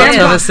Yeah, you ought to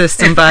have a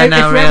system by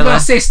now, if we haven't really.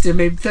 got a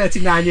system in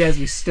 39 years,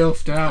 we're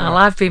stuffed, aren't we? Well,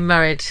 I've been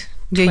married.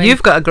 Yeah,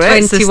 you've got a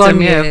great 21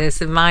 system, yeah.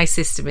 years, and my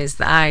system is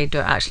that I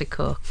don't actually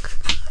cook,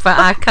 but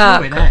I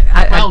can't. Doing Cook.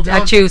 it. Well I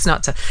done. choose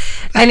not to.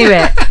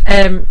 Anyway,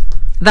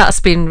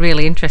 that's been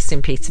really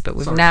interesting, Peter. But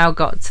we've now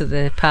got to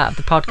the part of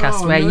the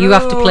podcast where you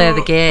have to play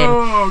the game,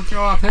 Oh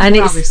God, I've heard and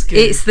about this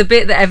game. it's the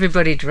bit that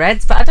everybody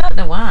dreads, but I don't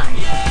know why.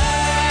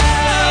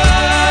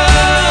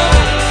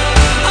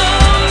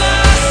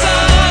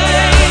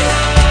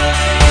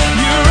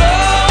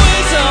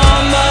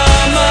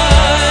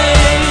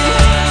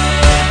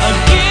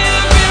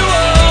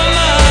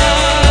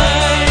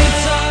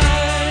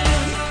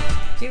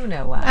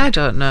 I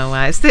don't know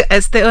why. It's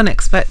the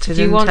unexpected.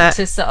 Do you isn't want it?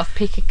 to sort of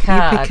pick a You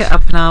card? pick it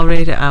up and I'll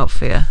read it out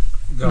for you.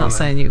 Go I'm not on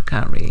saying you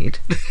can't read.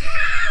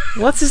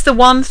 What is the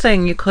one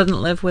thing you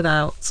couldn't live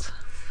without?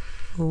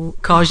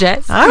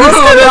 Courgettes.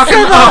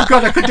 Oh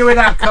God, I could do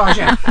without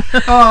courgette.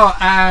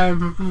 I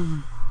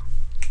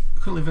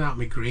couldn't live without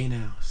my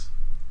greenhouse,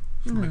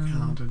 my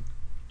garden.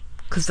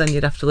 Because then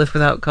you'd have to live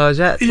without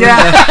courgettes.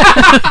 Yeah.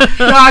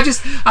 No,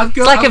 I've got.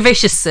 It's like a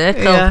vicious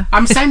circle. Yeah.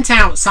 I'm sent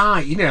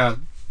outside, you know,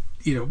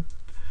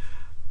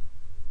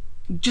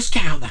 just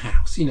get out the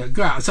house,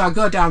 go out. So I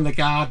go down the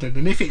garden,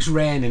 and if it's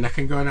raining, I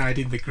can go and hide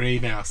in the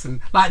greenhouse. And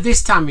like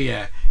this time of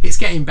year, it's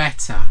getting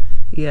better,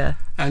 Yeah.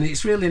 and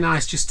it's really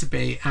nice just to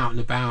be out and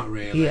about,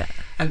 really. Yeah.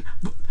 And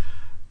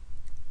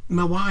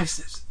my wife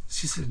says,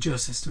 Jo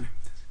says to me,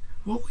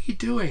 "What were you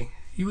doing?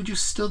 You were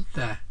just stood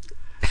there,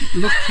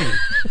 looking."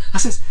 I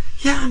says,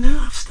 "Yeah, I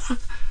know.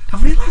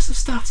 I've realised I've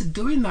started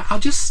doing that. I'll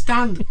just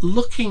stand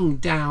looking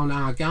down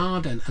our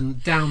garden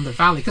and down the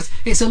valley because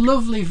it's a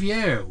lovely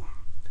view.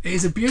 It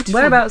is a beautiful.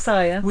 Whereabouts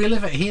are you? We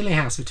live at Healy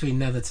House between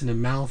Netherton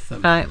and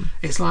Meltham. Right.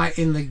 It's like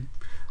in the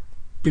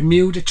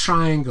Bermuda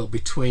Triangle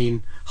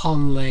between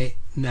Honley,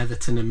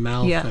 Netherton and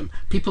Meltham. Yeah.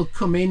 People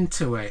come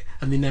into it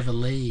and they never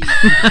leave.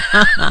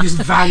 Just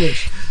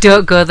vanish.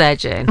 Don't go there,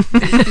 Jane.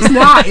 It's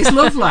not. It's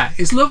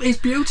lovely. It's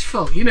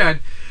beautiful.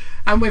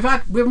 And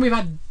when we've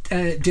had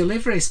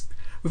deliveries,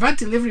 we've had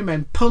delivery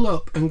men pull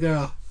up and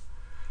go,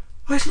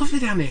 "Oh, it's lovely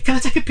down here. Can I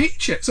take a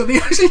picture?" So they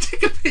actually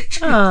take a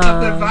picture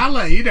of the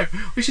valley,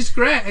 which is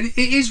great. And it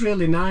is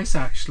really nice,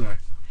 actually.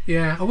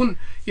 Yeah, I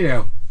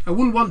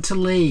wouldn't want to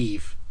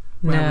leave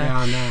where we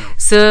are now.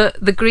 So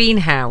the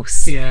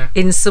greenhouse. Yeah.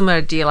 In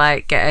summer, do you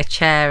get a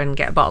chair and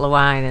get a bottle of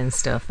wine and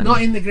stuff? And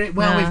Not in the green.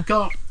 Well,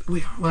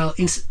 No.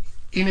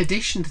 in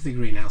addition to the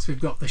greenhouse, we've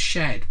got the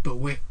shed, but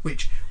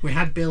which we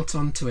had built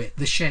onto it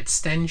the shed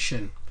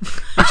extension,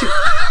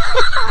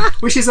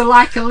 which is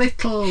like a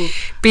little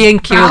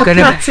B&Q are going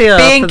Patio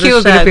for the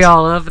to shed. be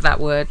all over that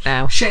word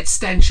now. shed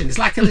extension. It's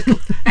like a little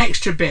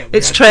extra bit.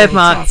 It's we had built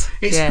trademarked. on.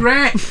 It's Yeah.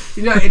 great.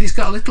 It has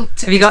got a little.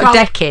 Have you got a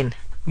decking?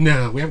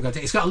 No, we haven't got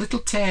it. It's got a little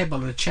table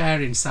and a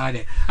chair inside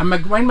it. And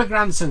when my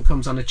grandson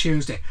comes on a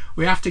Tuesday,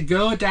 we have to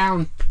go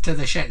down to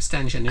the shed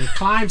extension, and he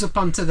climbs up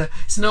onto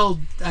it's an old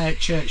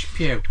church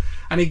pew,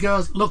 and he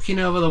goes looking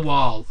over the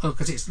wall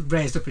because it's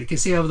raised up and you can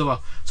see over the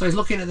wall. So he's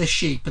looking at the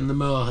sheep and the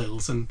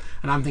molehills, and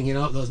I'm thinking,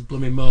 oh, those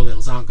blooming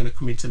molehills aren't going to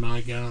come into my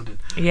garden.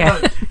 Yeah.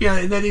 But,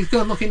 and then he's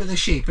going looking at the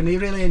sheep, and he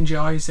really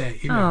enjoys it.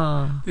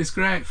 Oh. It's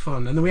great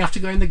fun. And then we have to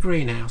go in the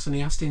greenhouse, and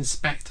he has to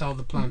inspect all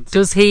the plants.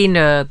 Does he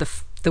know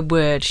the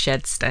word shed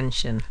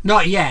extension?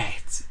 Not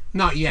yet.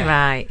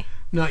 Right.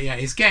 Not yet.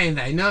 He's getting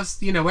there. He knows,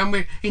 when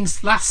we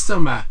last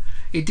summer,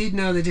 he did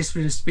know the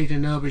difference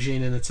between an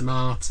aubergine and a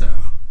tomato,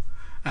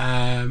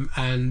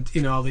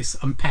 and all this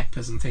and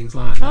peppers and things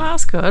like that. Oh,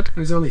 that's good. And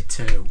he's only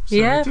 2. So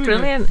Yeah, doing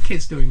brilliant. good.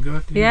 Kid's doing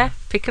good. Yeah,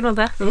 pick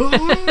another. Oh,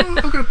 I'm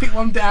going to pick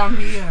one down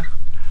here.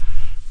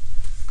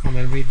 Come on,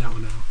 then, read that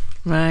one out.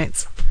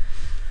 Right.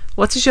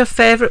 What is your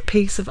favourite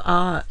piece of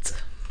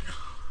art?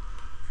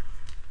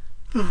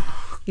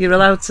 You're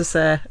allowed to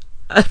say.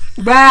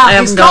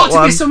 Well, it's got to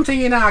one. be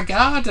something in our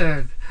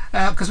garden.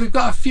 Because we've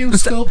got a few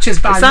sculptures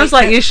by. It sounds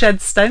like your shed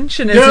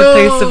extension is a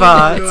piece of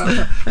art.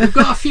 No. We've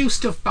got a few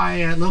stuff by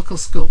a local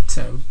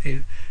sculptor.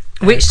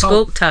 Which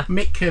called sculptor?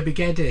 Mick Kirby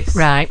Geddes.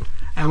 Right.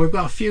 And we've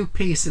got a few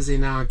pieces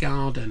in our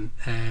garden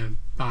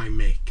by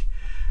Mick.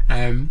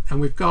 And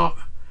we've got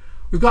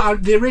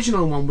the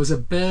original one was a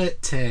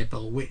bird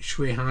table which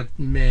we had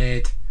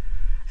made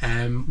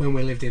when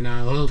we lived in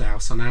our old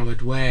house on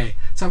Howard Way.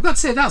 So I've got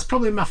to say that's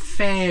probably my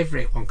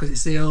favourite one because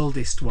it's the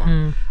oldest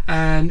one,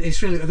 and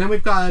it's really. And then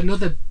we've got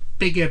another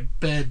bigger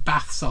bird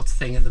bath sort of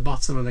thing at the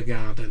bottom of the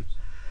garden,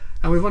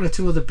 and we've one or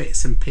two other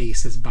bits and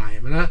pieces by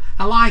him. And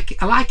I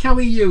like how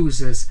he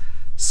uses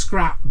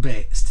scrap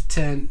bits to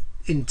turn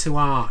into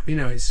art.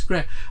 It's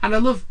great, and I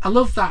love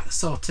that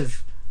sort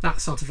of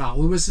art.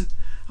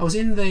 I was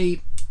in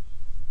the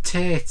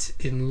Tate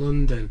in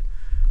London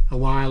a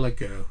while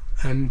ago,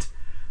 and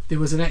there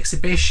was an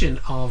exhibition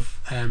of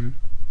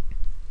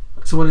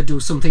someone to do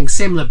something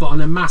similar but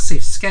on a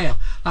massive scale.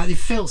 Like they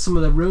filled some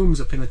of the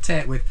rooms up in the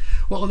Tate with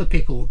what other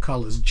people would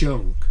call as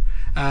junk,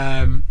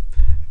 and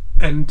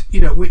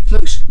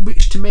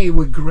which to me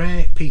were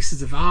great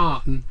pieces of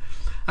art, and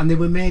they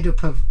were made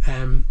up of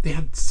they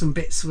had some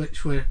bits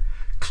which were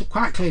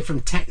quite clear from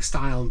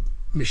textile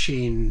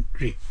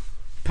machinery,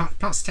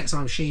 parts of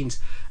textile machines,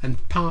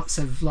 and parts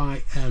of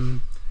like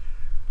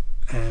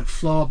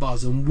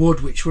floorboards and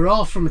wood, which were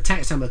all from a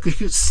textile mill, because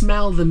you could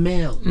smell the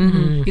mill.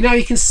 Mm-hmm.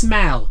 You can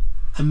smell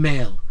a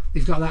mill.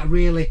 They've got that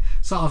really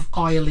sort of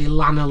oily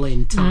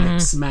lanolin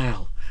type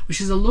smell, which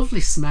is a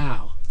lovely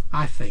smell,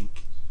 I think.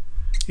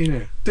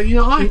 Don't you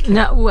not like it?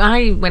 No,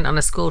 I went on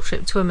a school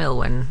trip to a mill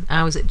when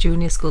I was at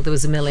junior school. There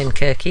was a mill in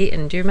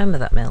Kirkheaton. Do you remember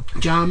that mill?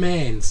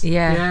 Jarmaines.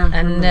 Yeah,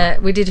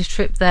 and we did a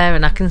trip there,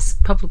 and I can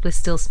probably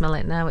still smell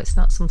it now. It's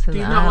not something Do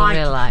you that not I like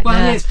really it? like. Well,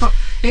 no. yes, but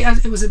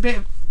it was a bit.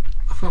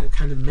 forgot what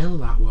kind of mill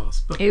that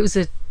was, but It was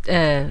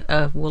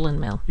a woolen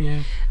mill.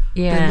 yeah.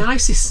 Yeah. The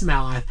nicest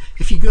smell,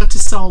 if you go to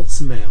Salts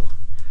Mill,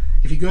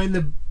 if you go in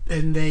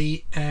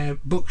the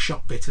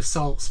bookshop bit of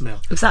Salts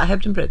Mill. Was that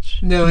Hebden Bridge?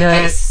 No,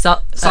 It's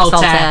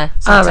Saltaire.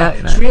 Oh, right,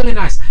 It's right. really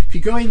nice. If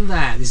you go in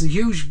there's a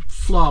huge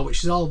floor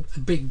which is all a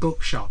big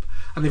bookshop,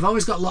 and they've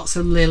always got lots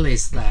of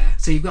lilies there.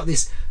 So you've got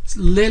this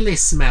lily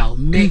smell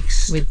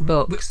mixed with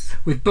books.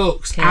 with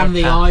books Paper. and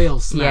the oil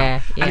smell.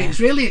 Yeah, yeah. And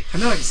it's really, I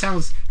know it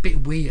sounds a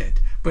bit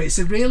weird, but it's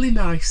a really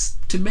nice,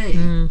 to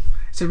me,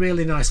 it's a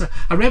really nice. I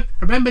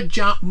remember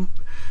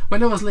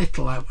when I was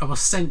little, I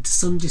was sent to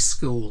Sunday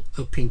school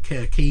up in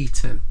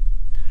Kirkeaton.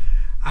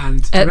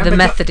 And I At the remember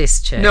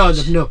Methodist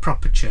church? No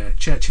proper church,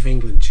 Church of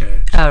England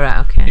church. Oh, right,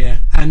 okay. Yeah,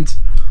 and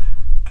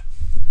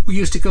we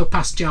used to go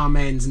past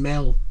Jarmain's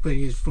Mill when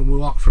we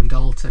walked from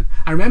Dalton.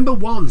 I remember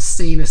once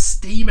seeing a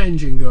steam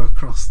engine go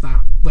across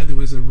that, where there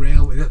was a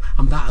railway.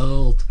 I'm that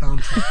old,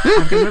 aren't I?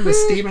 I can remember a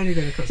steam engine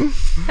going across.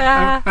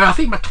 I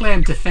think my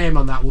claim to fame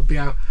on that would be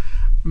how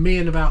me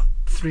and about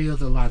 3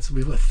 other lads,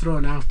 we were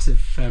thrown out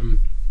of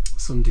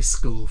Sunday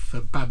school for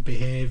bad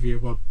behaviour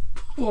one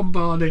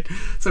morning.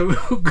 So we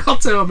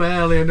got home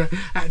early and I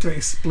had to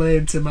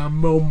explain to my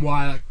mum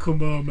why I'd come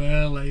home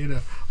early,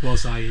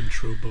 was I in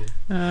trouble?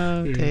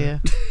 Oh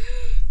dear.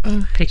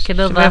 Pick Should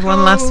another. we have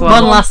one last one?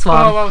 One last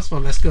one. Oh, last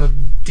one. Let's go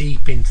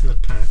deep into the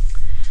pack.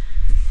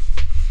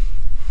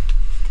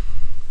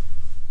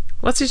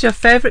 What is your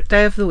favourite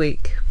day of the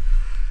week?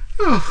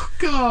 Oh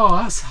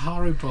God, that's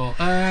horrible.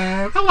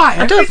 I like.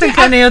 I don't think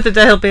any other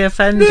day will be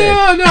offended.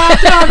 No.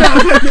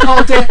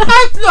 All day.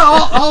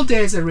 All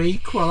days are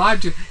equal. I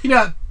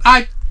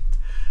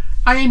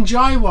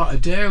enjoy what I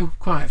do,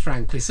 quite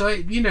frankly. So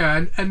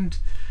and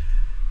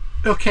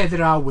okay,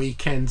 there are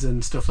weekends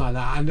and stuff like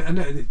that, and I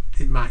know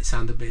it might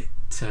sound a bit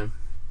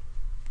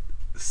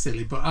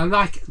silly, but I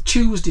like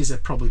Tuesdays are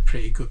probably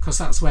pretty good because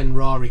that's when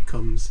Rory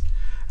comes.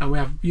 And we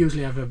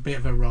usually have a bit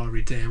of a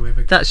Rory day.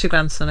 That's your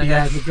grandson again?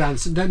 Yeah, the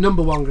grandson, the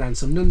number 1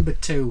 grandson. Number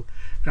 2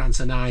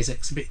 grandson,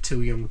 Isaac's a bit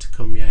too young to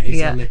come yet.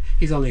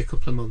 He's only a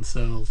couple of months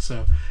old,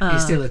 so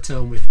he's still at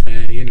home with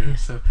Faye,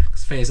 so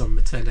because Faye's on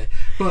maternity.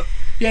 But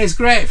yeah, it's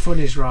great fun,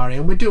 is Rory,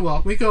 and we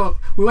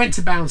went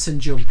to Bounce and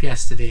Jump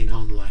yesterday in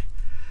Honley,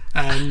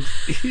 and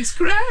he's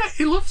great.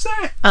 He loves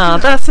it. Oh,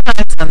 that's a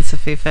nice answer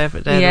for your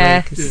favourite day of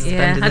the week. is Yeah.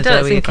 spending I the day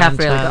don't with your think I've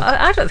really grandchild.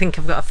 got. I don't think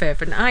I've got a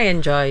favourite. I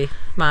enjoy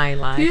my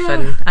life Yeah.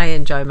 and I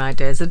enjoy my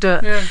days.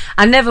 Yeah.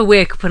 I never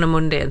wake up on a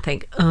Monday and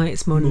think, oh,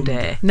 it's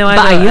Monday. No, I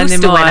but don't I used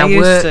anymore. to when I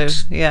used worked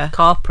to, yeah.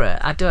 corporate.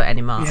 I don't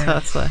anymore. Yeah.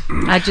 Totally.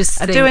 I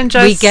just I think do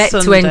enjoy we get to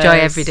enjoy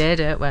Sundays. every day,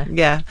 don't we?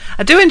 Yeah,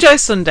 I do enjoy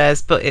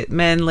Sundays, but it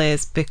mainly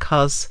is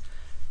because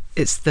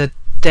it's the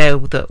day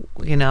that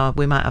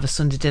we might have a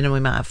Sunday dinner,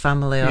 we might have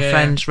family or Yeah.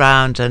 friends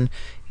round, and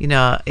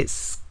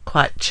it's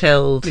quite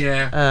chilled.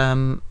 Yeah.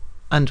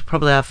 And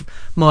probably have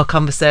more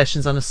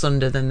conversations on a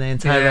Sunday than the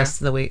entire Yeah. rest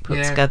of the week put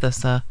Yeah. together.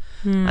 So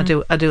I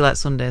do like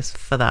Sundays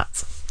for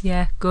that.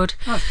 Yeah, good.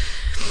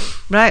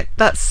 Right,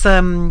 that's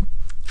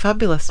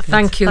fabulous. Pete.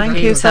 Thank you. Thank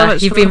you so Peter.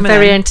 much. You've for been coming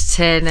very in.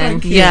 entertaining.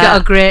 Thank you. You've Yeah.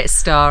 got a great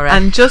story.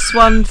 And just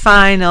one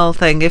final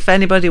thing, if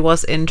anybody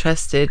was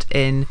interested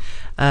in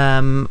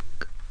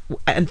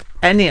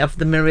any of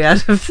the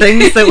myriad of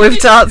things that we've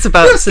talked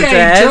about Just get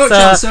today, in touch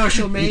on so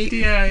social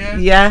media.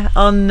 yeah,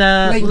 on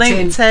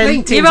LinkedIn.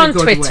 LinkedIn's You're a on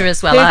good Twitter way.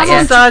 as well, Peter aren't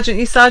you? Sargent,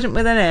 you Sargent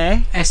with an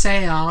A.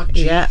 Sargent.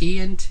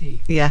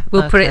 Yeah,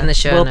 We'll put it in the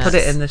show We'll notes. put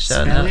it in the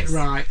show Spell notes. it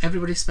right.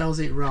 Everybody spells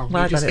it wrong.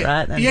 Well, You I got just it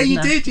right then, Yeah, you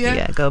didn't I? did. Yeah.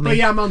 Yeah, go me. But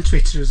yeah, I'm on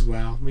Twitter as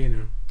well. All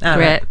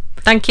Great. right.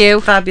 Thank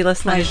you.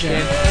 Fabulous. Thank Pleasure.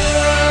 you.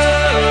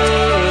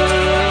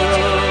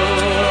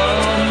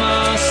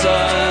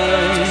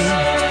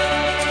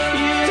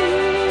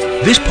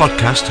 This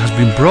podcast has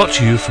been brought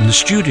to you from the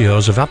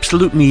studios of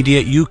Absolute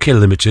Media UK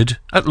Limited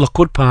at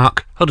Lockwood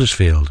Park,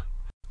 Huddersfield.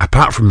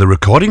 Apart from the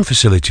recording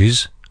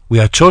facilities, we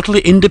are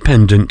totally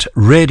independent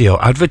radio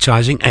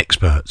advertising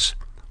experts.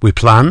 We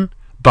plan,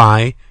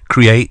 buy,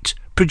 create,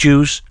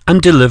 produce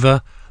and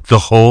deliver the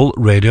whole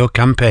radio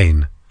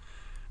campaign.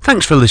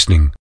 Thanks for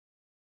listening.